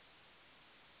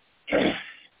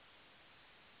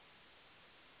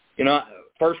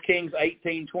 1 Kings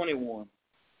 18:21.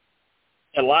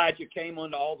 Elijah came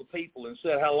unto all the people and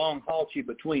said, how long halt ye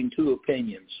between two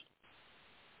opinions?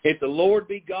 If the Lord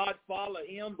be God, follow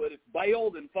him, but if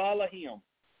Baal, then follow him.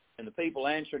 And the people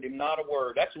answered him not a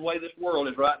word. That's the way this world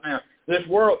is right now. This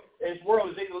world is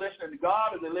either listening to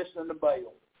God or they're listening to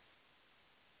Baal.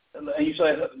 And you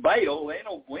say, Baal,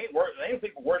 ain't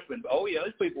people worshiping. Oh, yeah,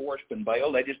 there's people worshiping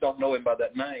Baal. They just don't know him by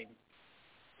that name.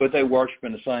 But they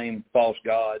worshiping the same false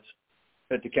gods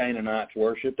that the Canaanites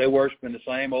worship. They worshiping the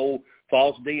same old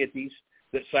false deities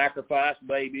that sacrifice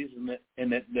babies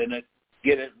and that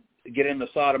get in the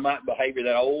sodomite behavior.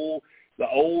 The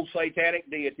old satanic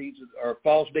deities or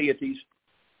false deities.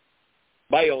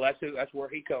 Baal, that's where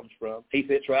he comes from. He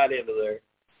fits right into there.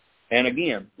 And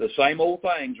again, the same old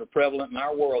things are prevalent in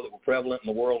our world that were prevalent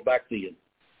in the world back then.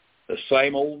 The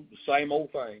same old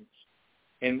things.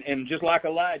 And just like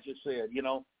Elijah said, you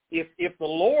know, if the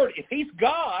Lord, if he's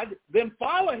God, then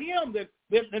follow him,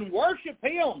 then worship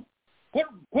him.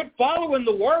 Quit following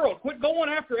the world. Quit going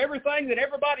after everything that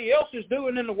everybody else is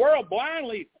doing in the world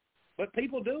blindly. But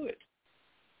people do it.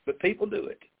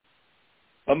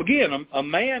 Again, a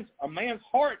man's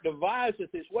heart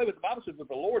deviseth his way, but the Bible says that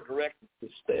the Lord directeth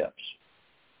his steps.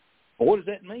 Well, what does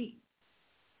that mean?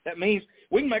 That means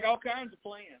we can make all kinds of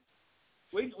plans.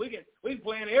 We can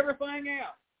plan everything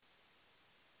out.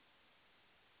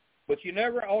 But you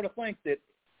never ought to think that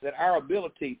our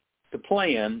ability to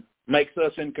plan makes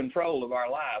us in control of our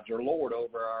lives or Lord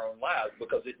over our own lives,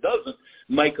 because it doesn't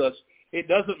make us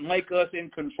in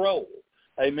control.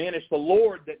 Amen. It's the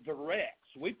Lord that directs.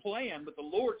 We plan, but the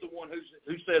Lord's the one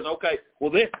who says, okay, well,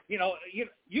 this,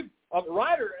 a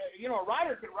writer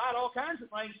can write all kinds of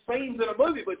things, scenes in a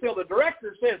movie, but until the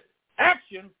director says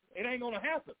action, it ain't going to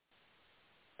happen.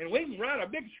 And we can write a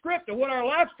big script of what our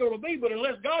life's going to be, but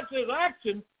unless God says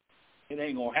action, it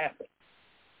ain't going to happen.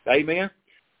 Amen.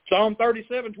 Psalm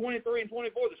 37, 23 and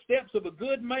 24, the steps of a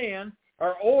good man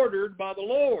are ordered by the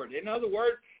Lord. In other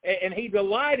words, and he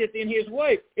delighteth in his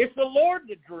way. It's the Lord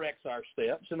that directs our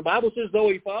steps. And the Bible says,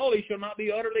 though he fall, he shall not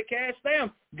be utterly cast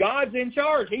down. God's in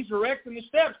charge. He's directing the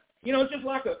steps. You know, it's just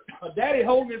like a daddy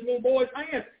holding his little boy's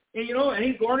hand, and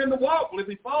he's learning to walk. Well, if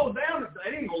he falls down,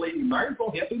 they ain't going to leave him there. He's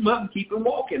going to help him up and keep him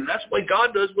walking. And that's what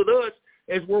God does with us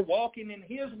as we're walking in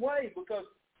his way, because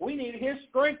we need his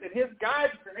strength and his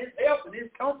guidance and his help and his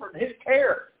comfort and his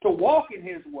care to walk in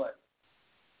his way.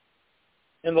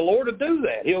 And the Lord will do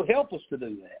that. He'll help us to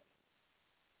do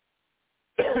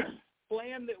that.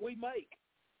 Plan that we make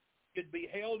should be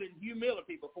held in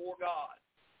humility before God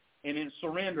and in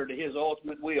surrender to his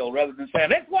ultimate will, rather than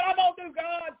saying, that's what I'm going to do,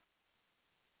 God.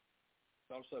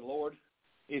 So I'll say, Lord,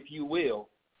 if you will,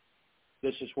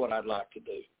 this is what I'd like to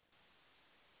do.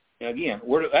 And again,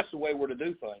 that's the way we're to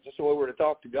do things. That's the way we're to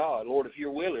talk to God. Lord, if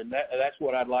you're willing, that's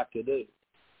what I'd like to do.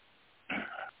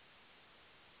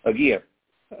 Again,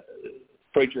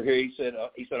 preacher here, he said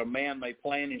a man may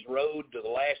plan his road to the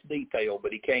last detail,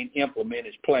 but he can't implement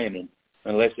his planning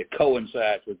unless it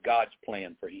coincides with God's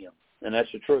plan for him. And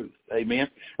that's the truth. Amen.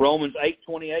 Romans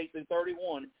 8:28 through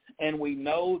 31. And we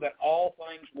know that all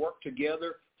things work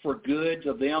together for good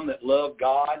to them that love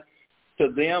God,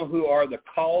 to them who are the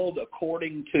called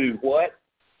according to what?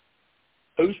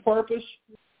 Whose purpose?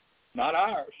 Not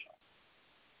ours.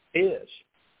 His.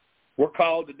 We're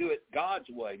called to do it God's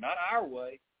way, not our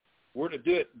way. We're to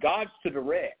do it. God's to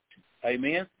direct.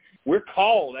 Amen. We're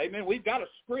called. Amen. We've got a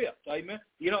script. Amen.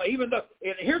 Even though,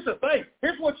 and here's the thing.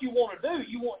 Here's what you want to do.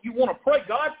 You want to pray,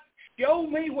 God, show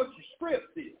me what your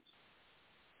script is.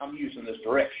 I'm using this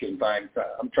direction thing.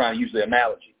 I'm trying to use the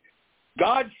analogy.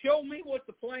 God, show me what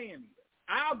the plan is.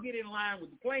 I'll get in line with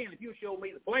the plan if you show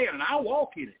me the plan, and I'll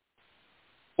walk in it.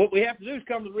 What we have to do is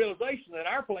come to the realization that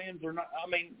our plans are not,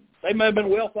 they may have been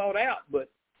well thought out, but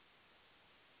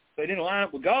they didn't line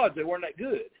up with God's. They weren't that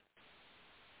good.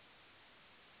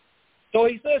 So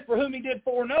he says, for whom he did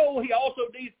foreknow, he also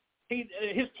did,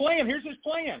 his plan, here's his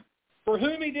plan. For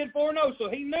whom he did foreknow. So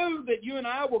he knew that you and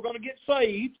I were going to get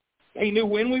saved. He knew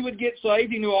when we would get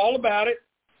saved. He knew all about it.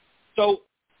 So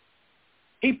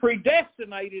he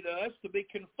predestinated us to be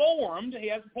conformed. He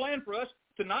has a plan for us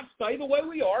to not stay the way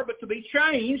we are, but to be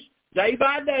changed day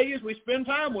by day as we spend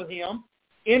time with him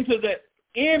into the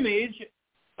image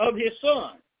of his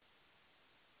Son.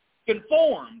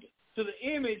 Conformed to the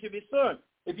image of his Son.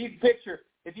 If you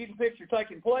can picture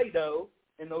taking Play-Doh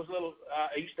and those little,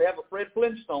 I used to have a Fred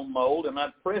Flintstone mold, and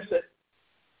I'd press it,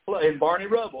 in Barney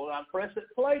Rubble, I'd press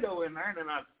that Play-Doh in there, and then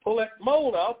I'd pull that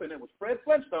mold off, and it was Fred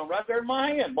Flintstone right there in my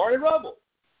hand, Barney Rubble.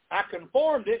 I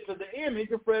conformed it to the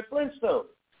image of Fred Flintstone.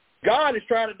 God is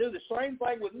trying to do the same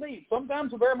thing with me.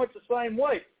 Sometimes very much the same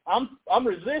way. I'm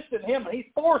resisting him, and he's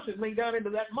forcing me down into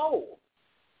that mold.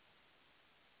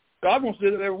 God wants to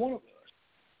do that with every one of us.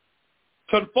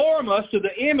 Conform us to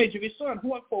the image of his Son.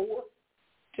 What for?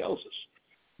 Tells us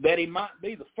that he might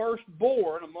be the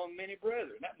firstborn among many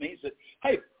brethren. That means that,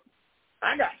 hey,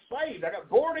 I got saved. I got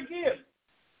born again.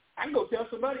 I can go tell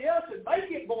somebody else and they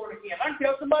get born again. I can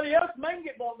tell somebody else and they can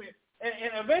get born again.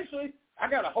 And eventually, I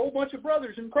got a whole bunch of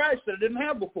brothers in Christ that I didn't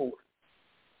have before.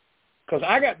 Because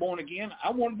I got born again, I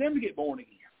wanted them to get born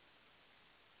again.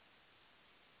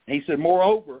 And he said,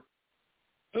 moreover,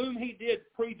 whom he did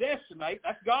predestinate,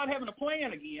 that's God having a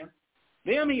plan again,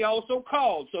 them he also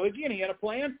called. So again, he had a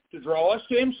plan to draw us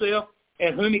to himself,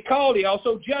 and whom he called, he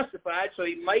also justified. So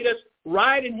he made us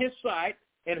right in his sight,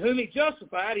 and whom he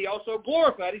justified, he also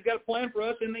glorified. He's got a plan for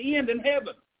us in the end in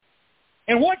heaven.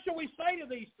 And what shall we say to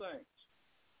these things?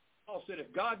 Paul said,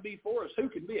 if God be for us, who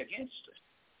can be against us?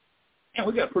 And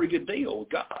we got a pretty good deal with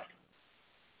God.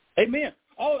 Amen.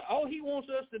 All he wants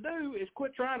us to do is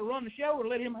quit trying to run the show and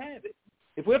let him have it.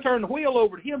 If we'll turn the wheel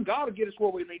over to him, God will get us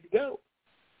where we need to go.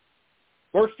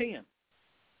 Verse 10,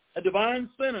 a divine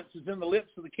sentence is in the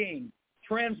lips of the king,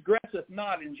 transgresseth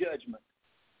not in judgment.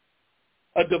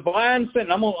 A divine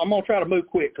sentence, I'm going to try to move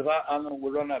quick because I know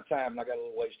we're running out of time and I got a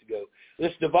little ways to go.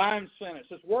 This divine sentence,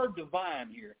 this word divine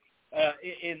here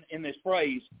in this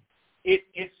phrase,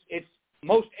 it's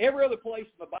most every other place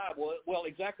in the Bible, well,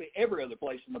 exactly every other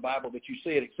place in the Bible that you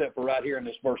see it except for right here in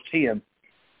this verse 10,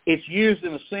 it's used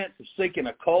in the sense of seeking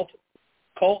occult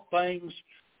things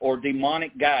or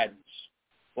demonic guidance,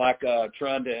 like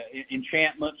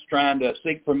enchantments, trying to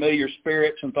seek familiar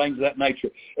spirits and things of that nature.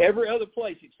 Every other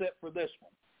place except for this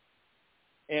one.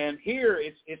 And here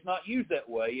it's not used that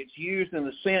way. It's used in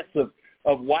the sense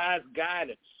of wise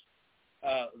guidance,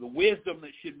 the wisdom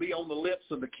that should be on the lips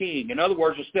of the king. In other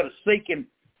words, instead of seeking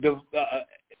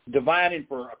divining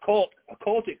for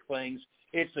occultic things,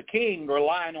 it's the king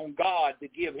relying on God to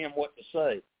give him what to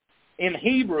say. In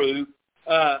Hebrew,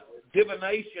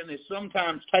 divination is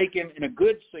sometimes taken in a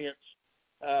good sense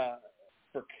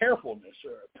for carefulness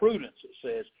or prudence,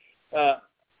 it says.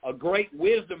 A great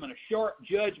wisdom and a sharp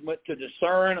judgment to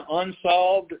discern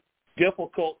unsolved,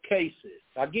 difficult cases.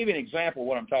 I'll give you an example of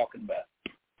what I'm talking about.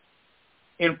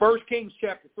 In 1 Kings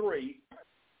chapter 3,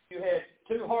 you had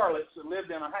two harlots that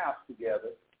lived in a house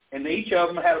together, and each of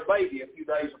them had a baby a few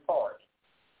days apart.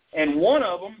 And one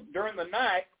of them, during the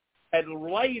night, had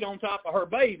laid on top of her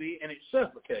baby, and it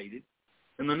suffocated.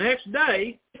 And the next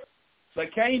day, they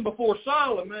came before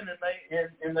Solomon,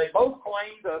 and they both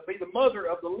claimed to be the mother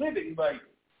of the living baby.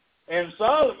 And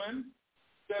Solomon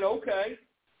said, okay,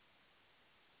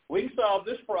 we can solve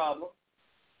this problem.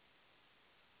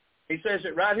 He says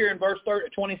it right here in verse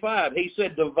 25. He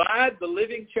said, divide the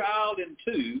living child in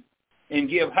two and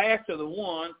give half to the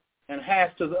one and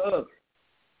half to the other.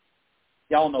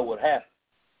 Y'all know what happened.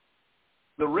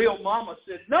 The real mama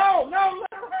said, no, let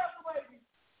her have the baby.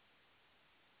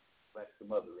 That's the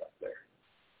mother right there.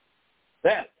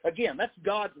 That's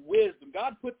God's wisdom.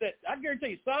 God put that, I guarantee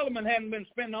you, Solomon hadn't been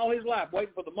spending all his life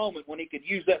waiting for the moment when he could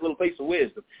use that little piece of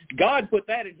wisdom. God put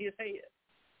that in his head.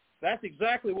 That's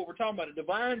exactly what we're talking about. A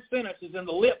divine sentence is in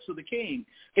the lips of the king.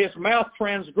 His mouth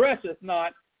transgresseth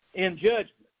not in judgment.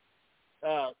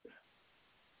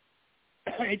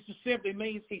 It just simply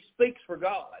means he speaks for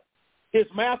God. His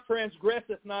mouth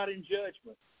transgresseth not in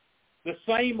judgment. The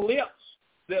same lips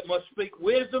that must speak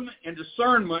wisdom and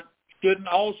discernment shouldn't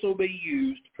also be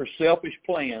used for selfish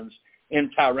plans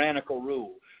and tyrannical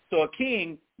rule. So a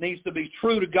king needs to be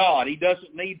true to God. He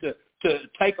doesn't need to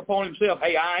take upon himself,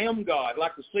 hey, I am God,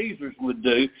 like the Caesars would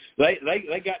do.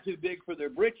 They got too big for their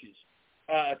britches.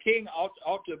 A king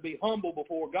ought to be humble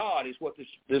before God is what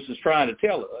this is trying to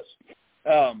tell us.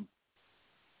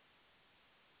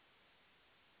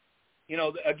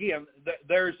 Again,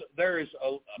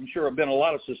 I'm sure have been a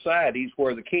lot of societies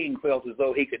where the king felt as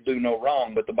though he could do no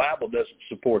wrong, but the Bible doesn't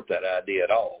support that idea at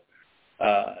all.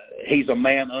 He's a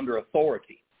man under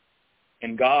authority,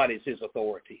 and God is his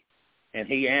authority, and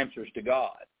he answers to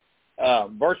God.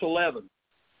 Verse 11,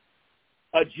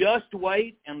 a just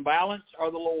weight and balance are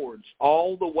the Lord's.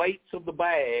 All the weights of the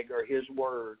bag are his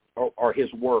word, or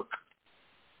his work.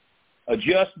 A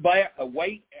just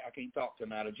weight, I can't talk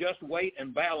tonight. A just weight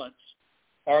and balance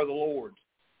are the Lord's.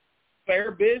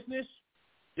 Fair business,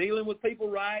 dealing with people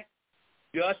right,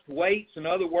 just weights, in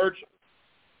other words,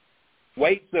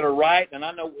 weights that are right. And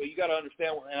I know you got to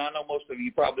understand, and I know most of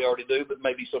you probably already do, but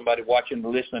maybe somebody watching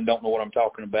or listening don't know what I'm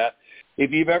talking about. If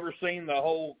you've ever seen the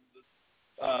whole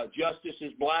Justice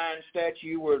is Blind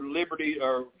statue where Liberty,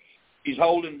 or she's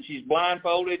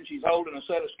blindfolded and she's holding a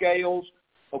set of scales.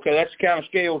 Okay, that's the kind of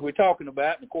scales we're talking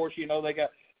about. And, of course, you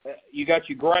got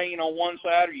your grain on one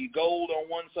side or your gold on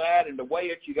one side, and to weigh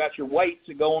it, you got your weights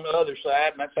that go on the other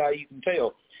side, and that's how you can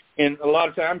tell. And a lot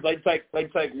of times they take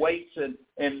weights, and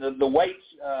the weights,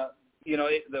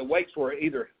 the weights were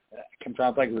either, I'm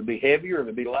trying to think if it would be heavier or if it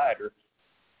would be lighter.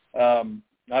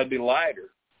 It'd be lighter,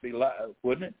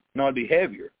 wouldn't it? No, it'd be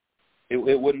heavier.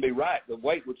 It wouldn't be right. The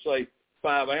weight would say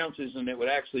 5 ounces, and it would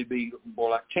actually be more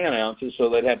like 10 ounces, so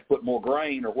they'd have to put more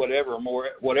grain or whatever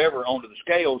onto the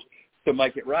scales to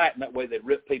make it right, and that way they'd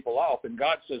rip people off. And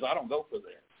God says, I don't go for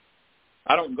that.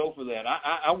 I don't go for that.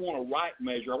 I want a right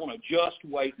measure. I want a just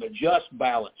weight and a just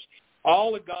balance.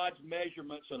 All of God's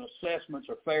measurements and assessments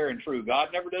are fair and true. God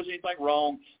never does anything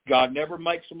wrong. God never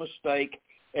makes a mistake.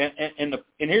 And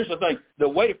here's the thing. The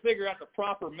way to figure out the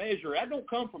proper measure, that don't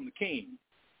come from the king.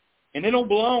 And it don't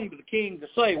belong to the king to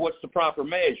say what's the proper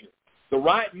measure. The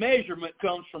right measurement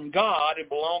comes from God and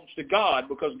belongs to God,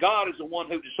 because God is the one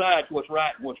who decides what's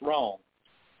right and what's wrong.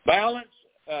 Balanced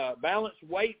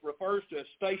weight refers to a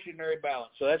stationary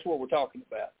balance. So that's what we're talking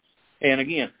about. And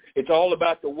again, it's all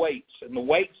about the weights. And the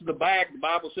weights of the bag, the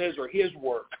Bible says, are his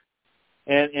work.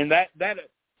 And that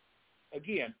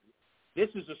again, this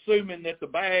is assuming that the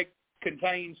bag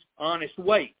contains honest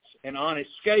weights and honest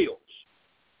scales.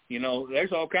 You know,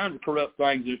 there's all kinds of corrupt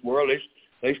things in this world.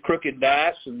 There's crooked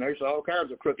dice, and there's all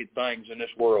kinds of crooked things in this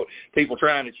world. People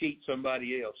trying to cheat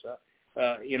somebody else.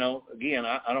 You know, again,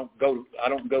 I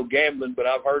don't go gambling, but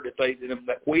I've heard that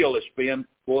that wheel is spin.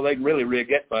 Well, they can really rig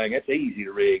that thing. That's easy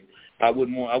to rig. I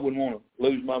wouldn't want to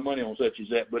lose my money on such as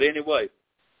that. But anyway,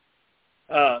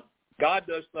 God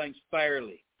does things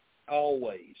fairly,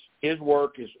 always. His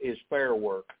work is fair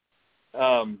work.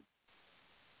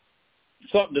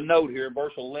 Something to note here in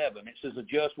verse 11. It says, the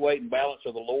just weight and balance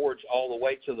of the Lord's, all the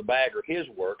weights of the bag are his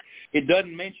work. It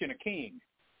doesn't mention a king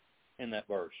in that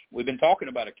verse. We've been talking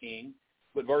about a king,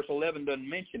 but verse 11 doesn't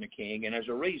mention a king, and there's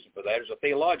a reason for that. There's a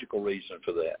theological reason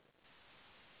for that.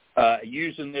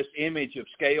 Using this image of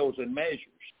scales and measures,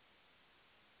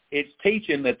 it's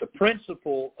teaching that the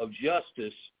principle of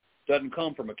justice doesn't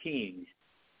come from a king.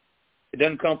 It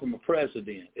doesn't come from a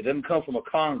president. It doesn't come from a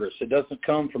Congress. It doesn't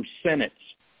come from senates.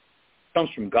 It comes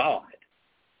from God.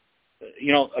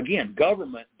 You know, again,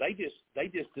 government, they just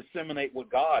disseminate what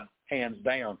God hands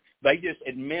down. They just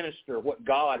administer what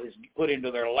God has put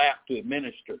into their lap to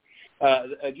administer.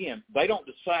 Again, they don't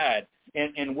decide.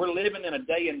 And we're living in a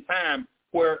day and time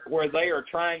where they are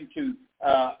trying to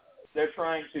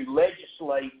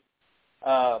legislate.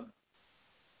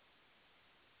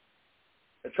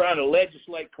 They're trying to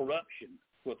legislate corruption.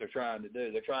 That's what they're trying to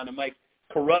do. They're trying to make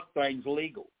corrupt things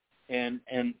legal, and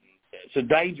it's a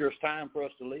dangerous time for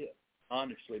us to live,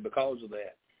 honestly, because of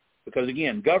that. Because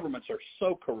again, governments are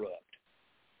so corrupt,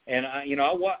 and I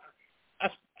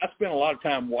spend a lot of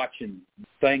time watching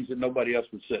things that nobody else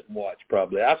would sit and watch.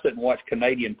 Probably I sit and watch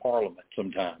Canadian Parliament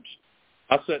sometimes.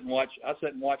 I sit and watch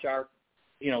our,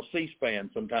 C-SPAN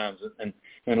sometimes, and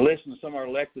listen to some of our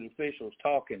elected officials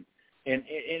talking, and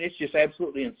it's just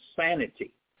absolutely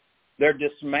insanity. They're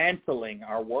dismantling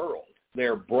our world.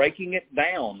 They're breaking it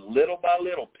down little by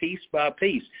little, piece by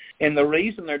piece. And the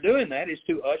reason they're doing that is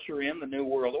to usher in the New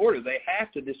World Order. They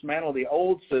have to dismantle the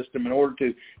old system in order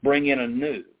to bring in a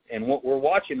new. And what we're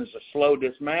watching is a slow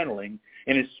dismantling,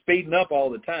 and it's speeding up all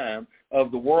the time,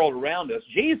 of the world around us.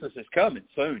 Jesus is coming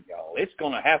soon, y'all. It's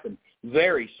going to happen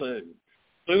very soon,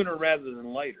 sooner rather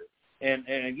than later. And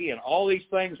again, all these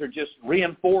things are just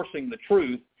reinforcing the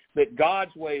truth that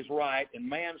God's way is right and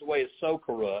man's way is so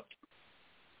corrupt.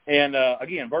 And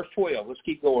again, verse 12, let's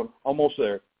keep going, almost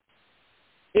there.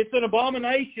 It's an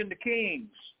abomination to kings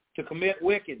to commit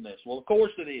wickedness. Well, of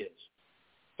course it is.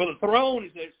 For the throne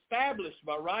is established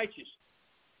by righteousness.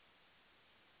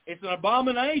 It's an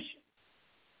abomination.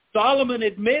 Solomon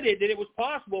admitted that it was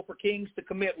possible for kings to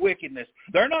commit wickedness.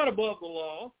 They're not above the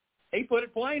law. He put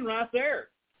it plain right there.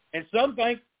 And some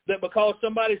think that because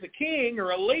somebody's a king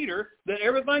or a leader, that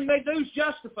everything they do is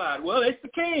justified. Well, it's the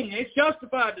king. It's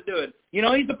justified to do it.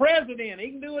 He's the president.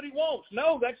 He can do what he wants.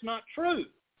 No, that's not true.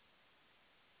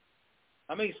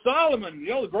 I mean, Solomon,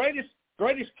 the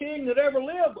greatest king that ever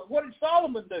lived, but what did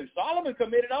Solomon do? Solomon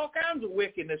committed all kinds of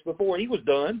wickedness before he was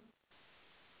done.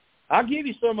 I'll give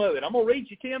you some of it. I'm going to read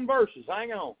you 10 verses.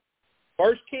 Hang on.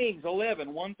 1 Kings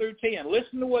 11, 1 through 10.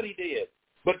 Listen to what he did.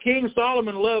 But King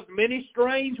Solomon loved many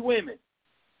strange women,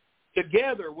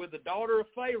 together with the daughter of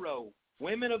Pharaoh,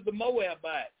 women of the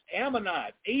Moabites,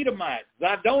 Ammonites, Edomites,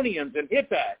 Zidonians, and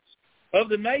Hittites, of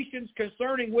the nations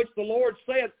concerning which the Lord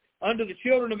said unto the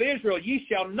children of Israel, ye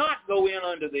shall not go in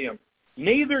unto them,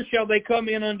 neither shall they come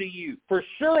in unto you. For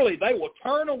surely they will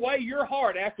turn away your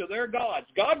heart after their gods.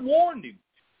 God warned him.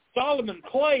 Solomon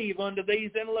clave unto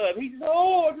these in love. He said,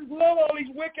 I just love all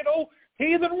these wicked old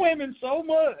heathen women so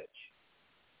much.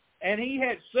 And he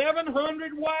had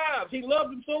 700 wives. He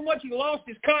loved them so much he lost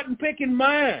his cotton-picking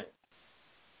mind.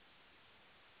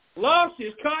 Lost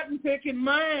his cotton-picking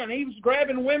mind. He was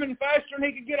grabbing women faster than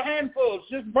he could get a handful.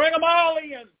 Just bring them all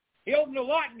in. He opened the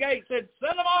lot gate, said,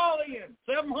 send them all in,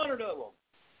 700 of them.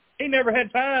 He never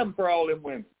had time for all them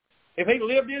women. If he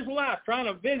lived his life trying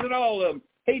to visit all of them,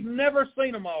 he'd never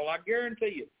seen them all, I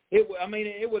guarantee you.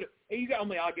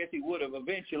 I guess he would have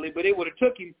eventually, but it would have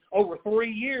took him over 3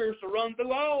 years to run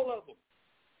through all of them.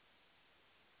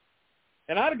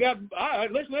 And I'd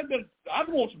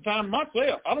want some time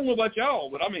myself. I don't know about y'all,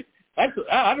 but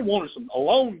I'd wanted some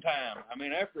alone time.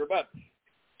 After about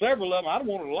several of them, I'd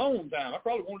wanted alone time. I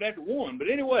probably wanted after one. But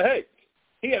anyway, hey,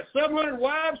 he had 700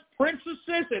 wives,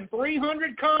 princesses, and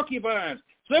 300 concubines.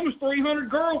 So there was 300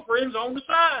 girlfriends on the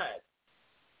side.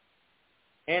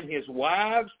 And his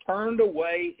wives turned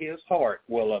away his heart.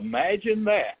 Well, imagine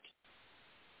that.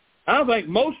 I think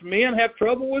most men have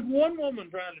trouble with one woman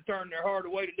trying to turn their heart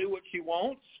away to do what she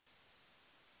wants.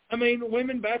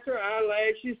 Women bat their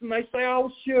eyelashes and they say,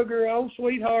 oh, sugar, oh,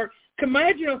 sweetheart.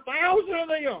 Imagine 1,000 of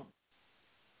them.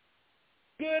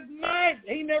 Good night.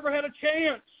 He never had a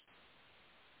chance.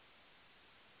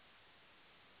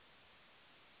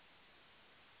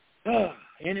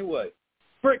 Anyway,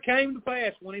 for it came to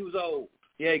pass when he was old.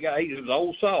 Yeah, he was an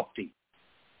old softy.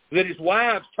 That his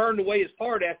wives turned away his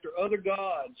heart after other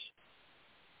gods.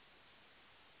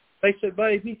 They said,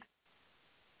 baby,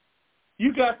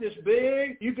 you got this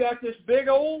big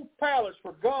old palace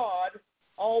for God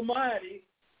Almighty,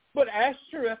 but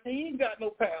Ashtoreth, he ain't got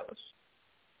no palace.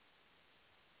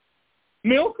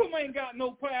 Milcom ain't got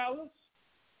no palace.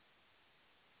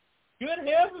 Good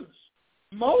heavens,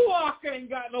 Moloch ain't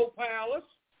got no palace.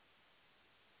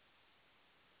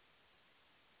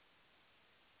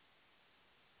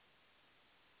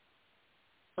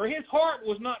 For his heart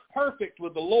was not perfect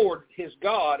with the Lord his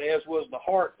God, as was the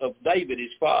heart of David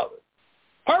his father.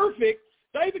 Perfect?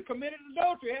 David committed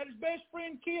adultery, had his best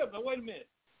friend killed. Now, wait a minute.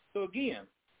 So again,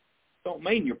 don't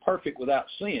mean you're perfect without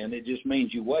sin. It just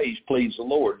means your ways please the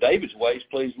Lord. David's ways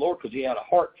pleased the Lord because he had a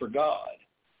heart for God,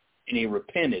 and he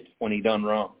repented when he done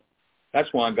wrong. That's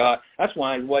why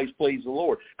his ways pleased the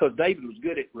Lord, because David was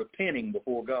good at repenting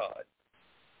before God.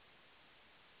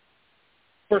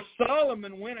 For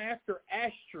Solomon went after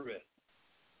Ashtoreth.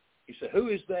 He said, who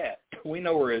is that? We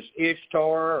know her as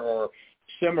Ishtar or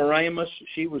Semiramis.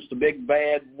 She was the big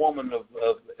bad woman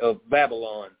of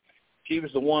Babylon. She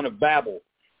was the one of Babel.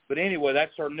 But anyway,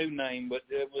 that's her new name, but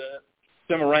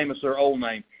Semiramis her old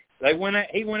name. He went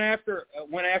after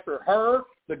her,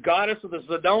 the goddess of the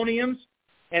Zidonians.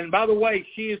 And by the way,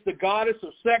 she is the goddess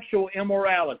of sexual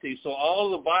immorality. So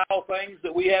all the vile things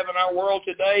that we have in our world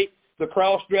today, the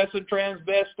cross-dressing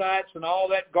transvestites and all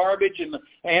that garbage and the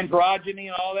androgyny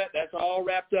and all that, that's all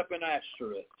wrapped up in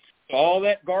Ashtoreth. So all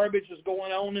that garbage is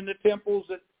going on in the temples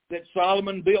that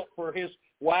Solomon built for his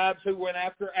wives who went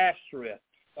after Ashtoreth,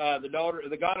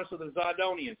 the goddess of the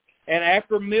Zidonians, and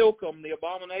after Milcom, the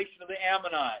abomination of the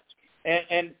Ammonites.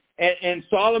 And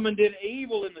Solomon did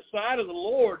evil in the sight of the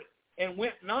Lord and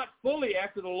went not fully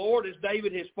after the Lord as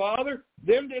David his father.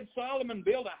 Then did Solomon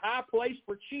build a high place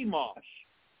for Chemosh,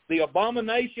 the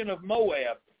abomination of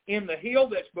Moab, in the hill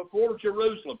that's before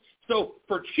Jerusalem. So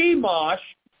for Chemosh,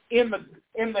 on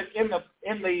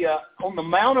the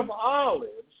Mount of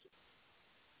Olives,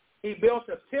 he built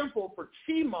a temple for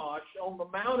Chemosh on the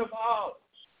Mount of Olives.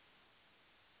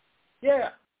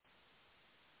 Yeah.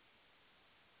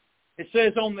 It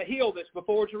says on the hill that's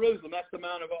before Jerusalem, that's the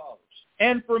Mount of Olives.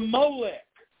 And for Molech,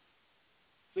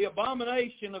 the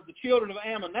abomination of the children of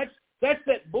Ammon, that's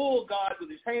that bull god with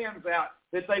his hands out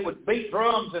that they would beat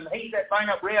drums and heat that thing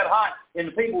up red hot, and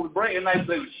the people would bring, and they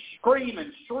would scream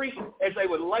and shriek as they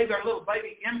would lay their little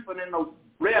baby infant in those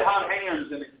red hot hands,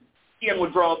 and the skin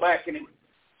would draw back and it would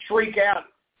shriek out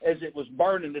as it was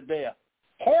burning to death.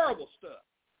 Horrible stuff.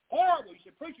 Horrible. You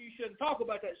said, preacher, you shouldn't talk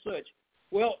about that such.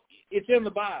 Well, it's in the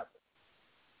Bible.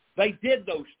 They did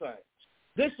those things.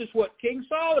 This is what King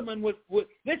Solomon was.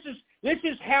 This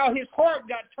is how his heart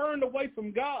got turned away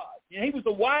from God. And he was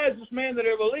the wisest man that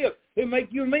ever lived. It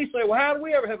make you and me say, well, how do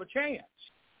we ever have a chance?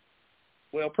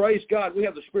 Well, praise God, we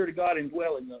have the Spirit of God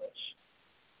indwelling us.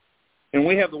 And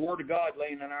we have the Word of God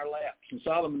laying in our laps. And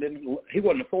Solomon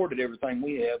wasn't afforded everything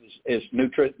we have as New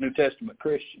Testament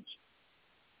Christians.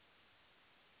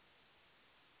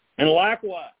 And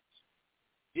likewise,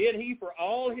 did he for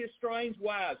all his strange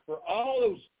wives, for all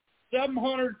those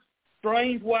 700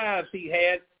 strange wives he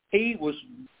had, he was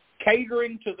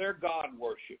catering to their God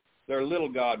worship, their little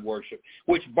God worship,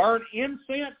 which burned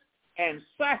incense and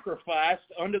sacrificed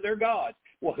unto their gods.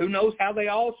 Well, who knows how they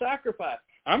all sacrificed?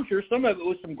 I'm sure some of it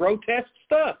was some grotesque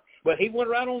stuff, but he went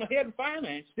right on ahead and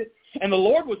financed it. And the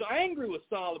Lord was angry with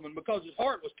Solomon because his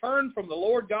heart was turned from the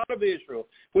Lord God of Israel,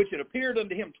 which had appeared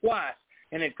unto him twice,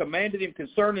 and had commanded him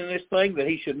concerning this thing that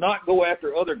he should not go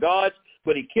after other gods,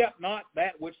 but he kept not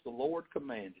that which the Lord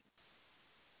commanded.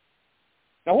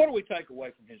 Now, what do we take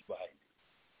away from his behavior?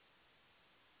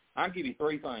 I'll give you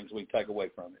 3 things we take away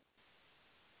from it.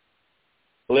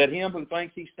 Let him who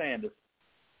thinks he standeth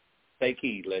take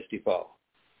heed lest he fall.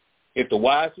 If the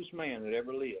wisest man that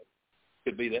ever lived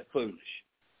could be that foolish,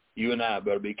 you and I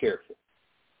better be careful.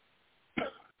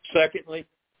 Secondly,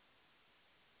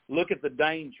 look at the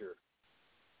danger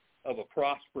of a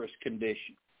prosperous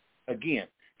condition. Again,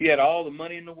 if you had all the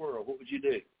money in the world, what would you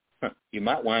do? You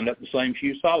might wind up in the same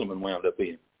shoe Solomon wound up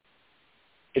in.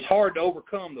 It's hard to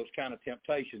overcome those kind of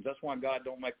temptations. That's why God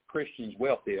don't make Christians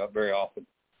wealthy very often.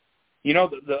 You know,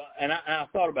 and I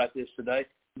thought about this today.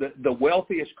 The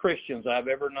wealthiest Christians I've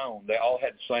ever known, they all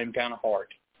had the same kind of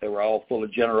heart. They were all full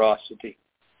of generosity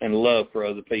and love for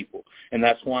other people. And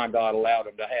that's why God allowed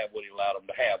them to have what he allowed them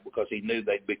to have, because he knew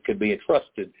they could be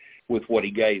entrusted with what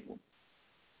he gave them.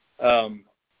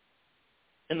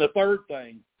 And the third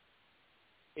thing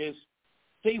is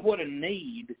see what a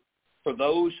need for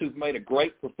those who've made a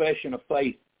great profession of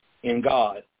faith in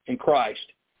God, in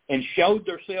Christ, and showed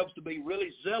themselves to be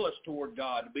really zealous toward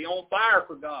God, to be on fire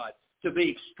for God, to be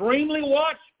extremely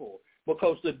watchful,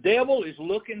 because the devil is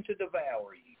looking to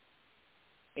devour you.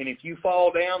 And if you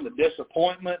fall down, the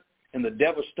disappointment and the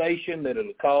devastation that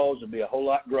it'll cause will be a whole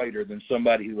lot greater than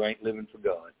somebody who ain't living for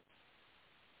God.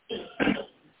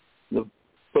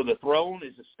 For the throne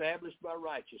is established by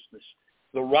righteousness.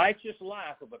 The righteous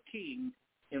life of a king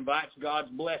invites God's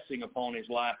blessing upon his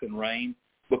life and reign.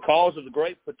 Because of the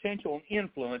great potential and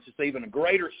influence, it's even a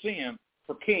greater sin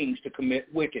for kings to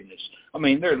commit wickedness. I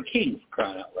mean, they're the kings, for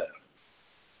crying out loud.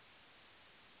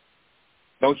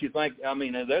 Don't you think? I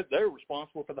mean, they're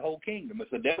responsible for the whole kingdom. If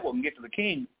the devil can get to the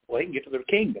king, well, he can get to the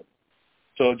kingdom.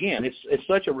 So again, it's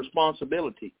such a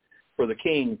responsibility for the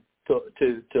king to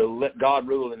let God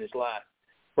rule in his life.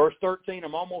 Verse 13,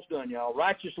 I'm almost done, y'all.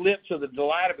 Righteous lips are the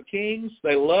delight of the kings.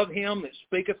 They love him that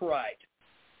speaketh right.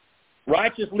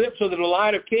 Righteous lips are the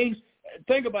delight of kings.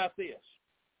 Think about this.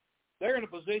 They're in a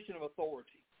position of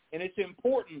authority, and it's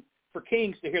important for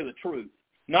kings to hear the truth.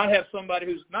 Not have somebody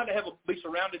be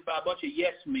surrounded by a bunch of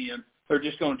yes men who are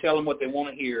just going to tell them what they want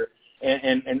to hear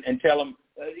and tell them,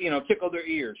 tickle their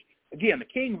ears. Again, a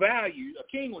king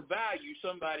would value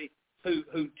somebody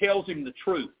who tells him the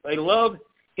truth. They love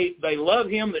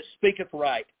him that speaketh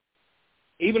right.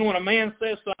 Even when a man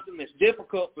says something that's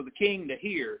difficult for the king to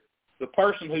hear, the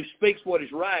person who speaks what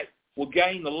is right will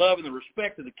gain the love and the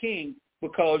respect of the king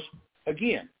because,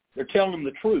 again, they're telling him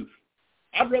the truth.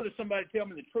 I'd rather somebody tell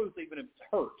me the truth even if it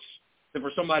hurts than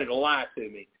for somebody to lie to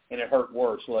me and it hurt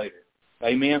worse later.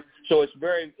 Amen? So it's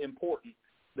very important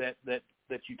that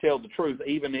you tell the truth,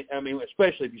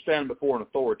 especially if you stand before an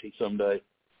authority someday.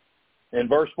 In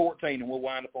verse 14, and we'll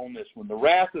wind up on this one, the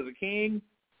wrath of the king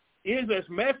is as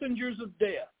messengers of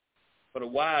death, but a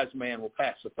wise man will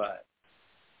pacify it.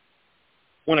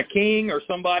 When a king or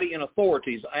somebody in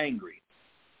authority is angry,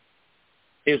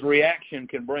 his reaction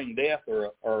can bring death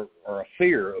or a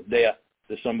fear of death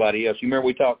to somebody else. You remember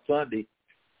we talked Sunday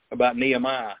about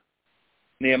Nehemiah.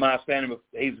 Nehemiah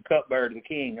he's the cupbearer to the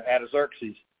king,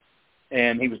 Artaxerxes,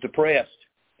 and he was depressed.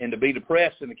 And to be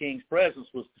depressed in the king's presence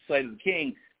was to say to the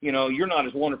king, you're not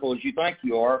as wonderful as you think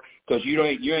you are, because you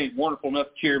ain't wonderful enough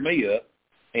to cheer me up.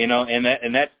 And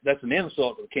that's an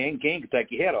insult to the king. The king could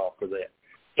take your head off for that.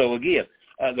 So again,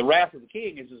 the wrath of the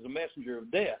king is as a messenger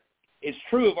of death. It's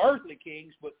true of earthly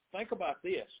kings, but think about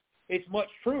this. It's much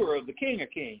truer of the King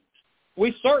of Kings.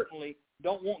 We certainly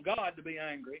don't want God to be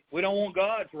angry. We don't want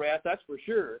God's wrath, that's for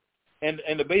sure. And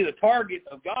to be the target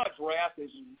of God's wrath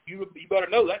is, you better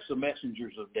know that's the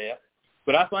messengers of death.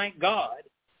 But I thank God.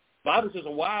 The Bible says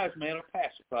a wise man will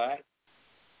pacify it.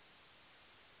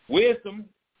 Wisdom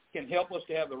can help us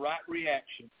to have the right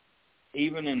reaction,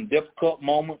 even in difficult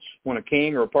moments when a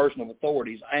king or a person of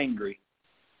authority is angry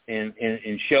and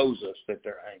shows us that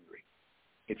they're angry.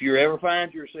 If you ever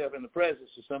find yourself in the presence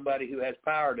of somebody who has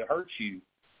power to hurt you,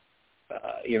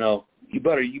 you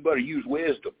better use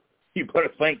wisdom. You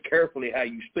better think carefully how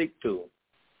you speak to them.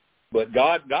 But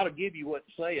God will give you what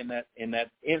to say in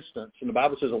that instance. And the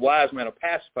Bible says a wise man will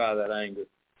pacify that anger.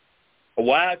 A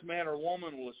wise man or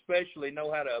woman will especially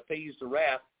know how to appease the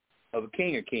wrath of a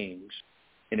king of kings.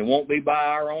 And it won't be by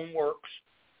our own works.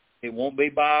 It won't be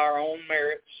by our own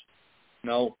merits.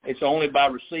 No, it's only by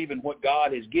receiving what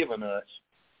God has given us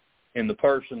in the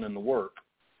person and the work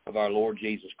of our Lord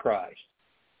Jesus Christ.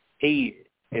 He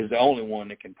is the only one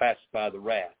that can pacify the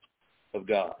wrath of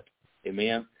God.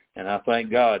 Amen? And I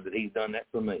thank God that he's done that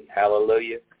for me.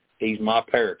 Hallelujah. He's my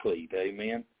paraclete.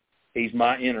 Amen? He's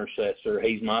my intercessor.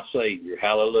 He's my Savior.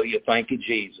 Hallelujah. Thank you,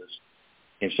 Jesus.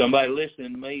 If somebody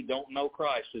listening to me don't know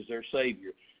Christ as their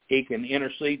Savior, He can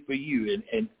intercede for you,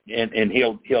 and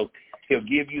He'll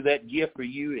give you that gift for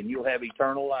you, and you'll have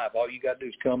eternal life. All you got to do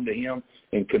is come to Him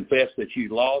and confess that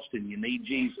you're lost and you need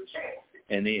Jesus.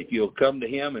 And if you'll come to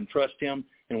Him and trust Him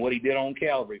in what He did on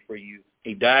Calvary for you,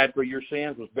 He died for your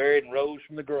sins, was buried, and rose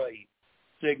from the grave,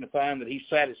 signifying that He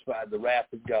satisfied the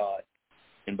wrath of God.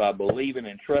 And by believing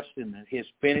and trusting in His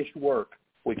finished work,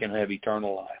 we can have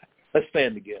eternal life. Let's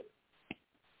stand together.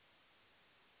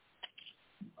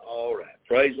 All right.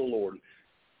 Praise the Lord.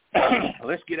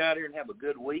 Let's get out here and have a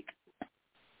good week.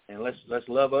 And let's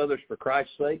love others for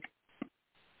Christ's sake.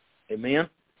 Amen.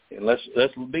 And let's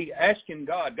be asking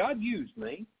God. God used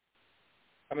me.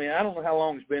 I mean, I don't know how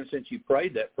long it's been since you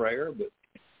prayed that prayer,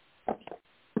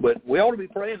 but we ought to be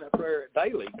praying that prayer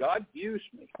daily. God used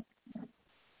me.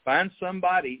 Find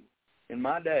somebody in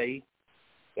my day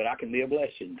that I can be a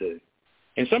blessing to.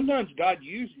 And sometimes God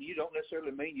using you don't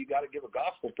necessarily mean you got to give a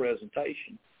gospel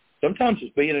presentation. Sometimes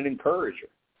it's being an encourager.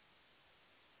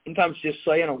 Sometimes just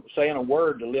saying a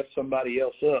word to lift somebody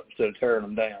else up instead of tearing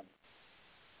them down.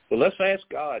 So let's ask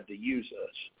God to use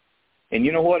us. And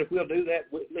you know what? If we'll do that,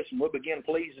 we'll begin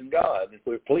pleasing God. If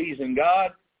we're pleasing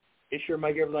God, it sure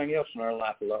make everything else in our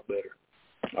life a lot better.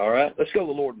 All right? Let's go to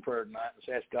the Lord in prayer tonight.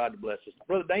 Let's ask God to bless us.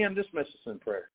 Brother Dan, dismiss us in prayer.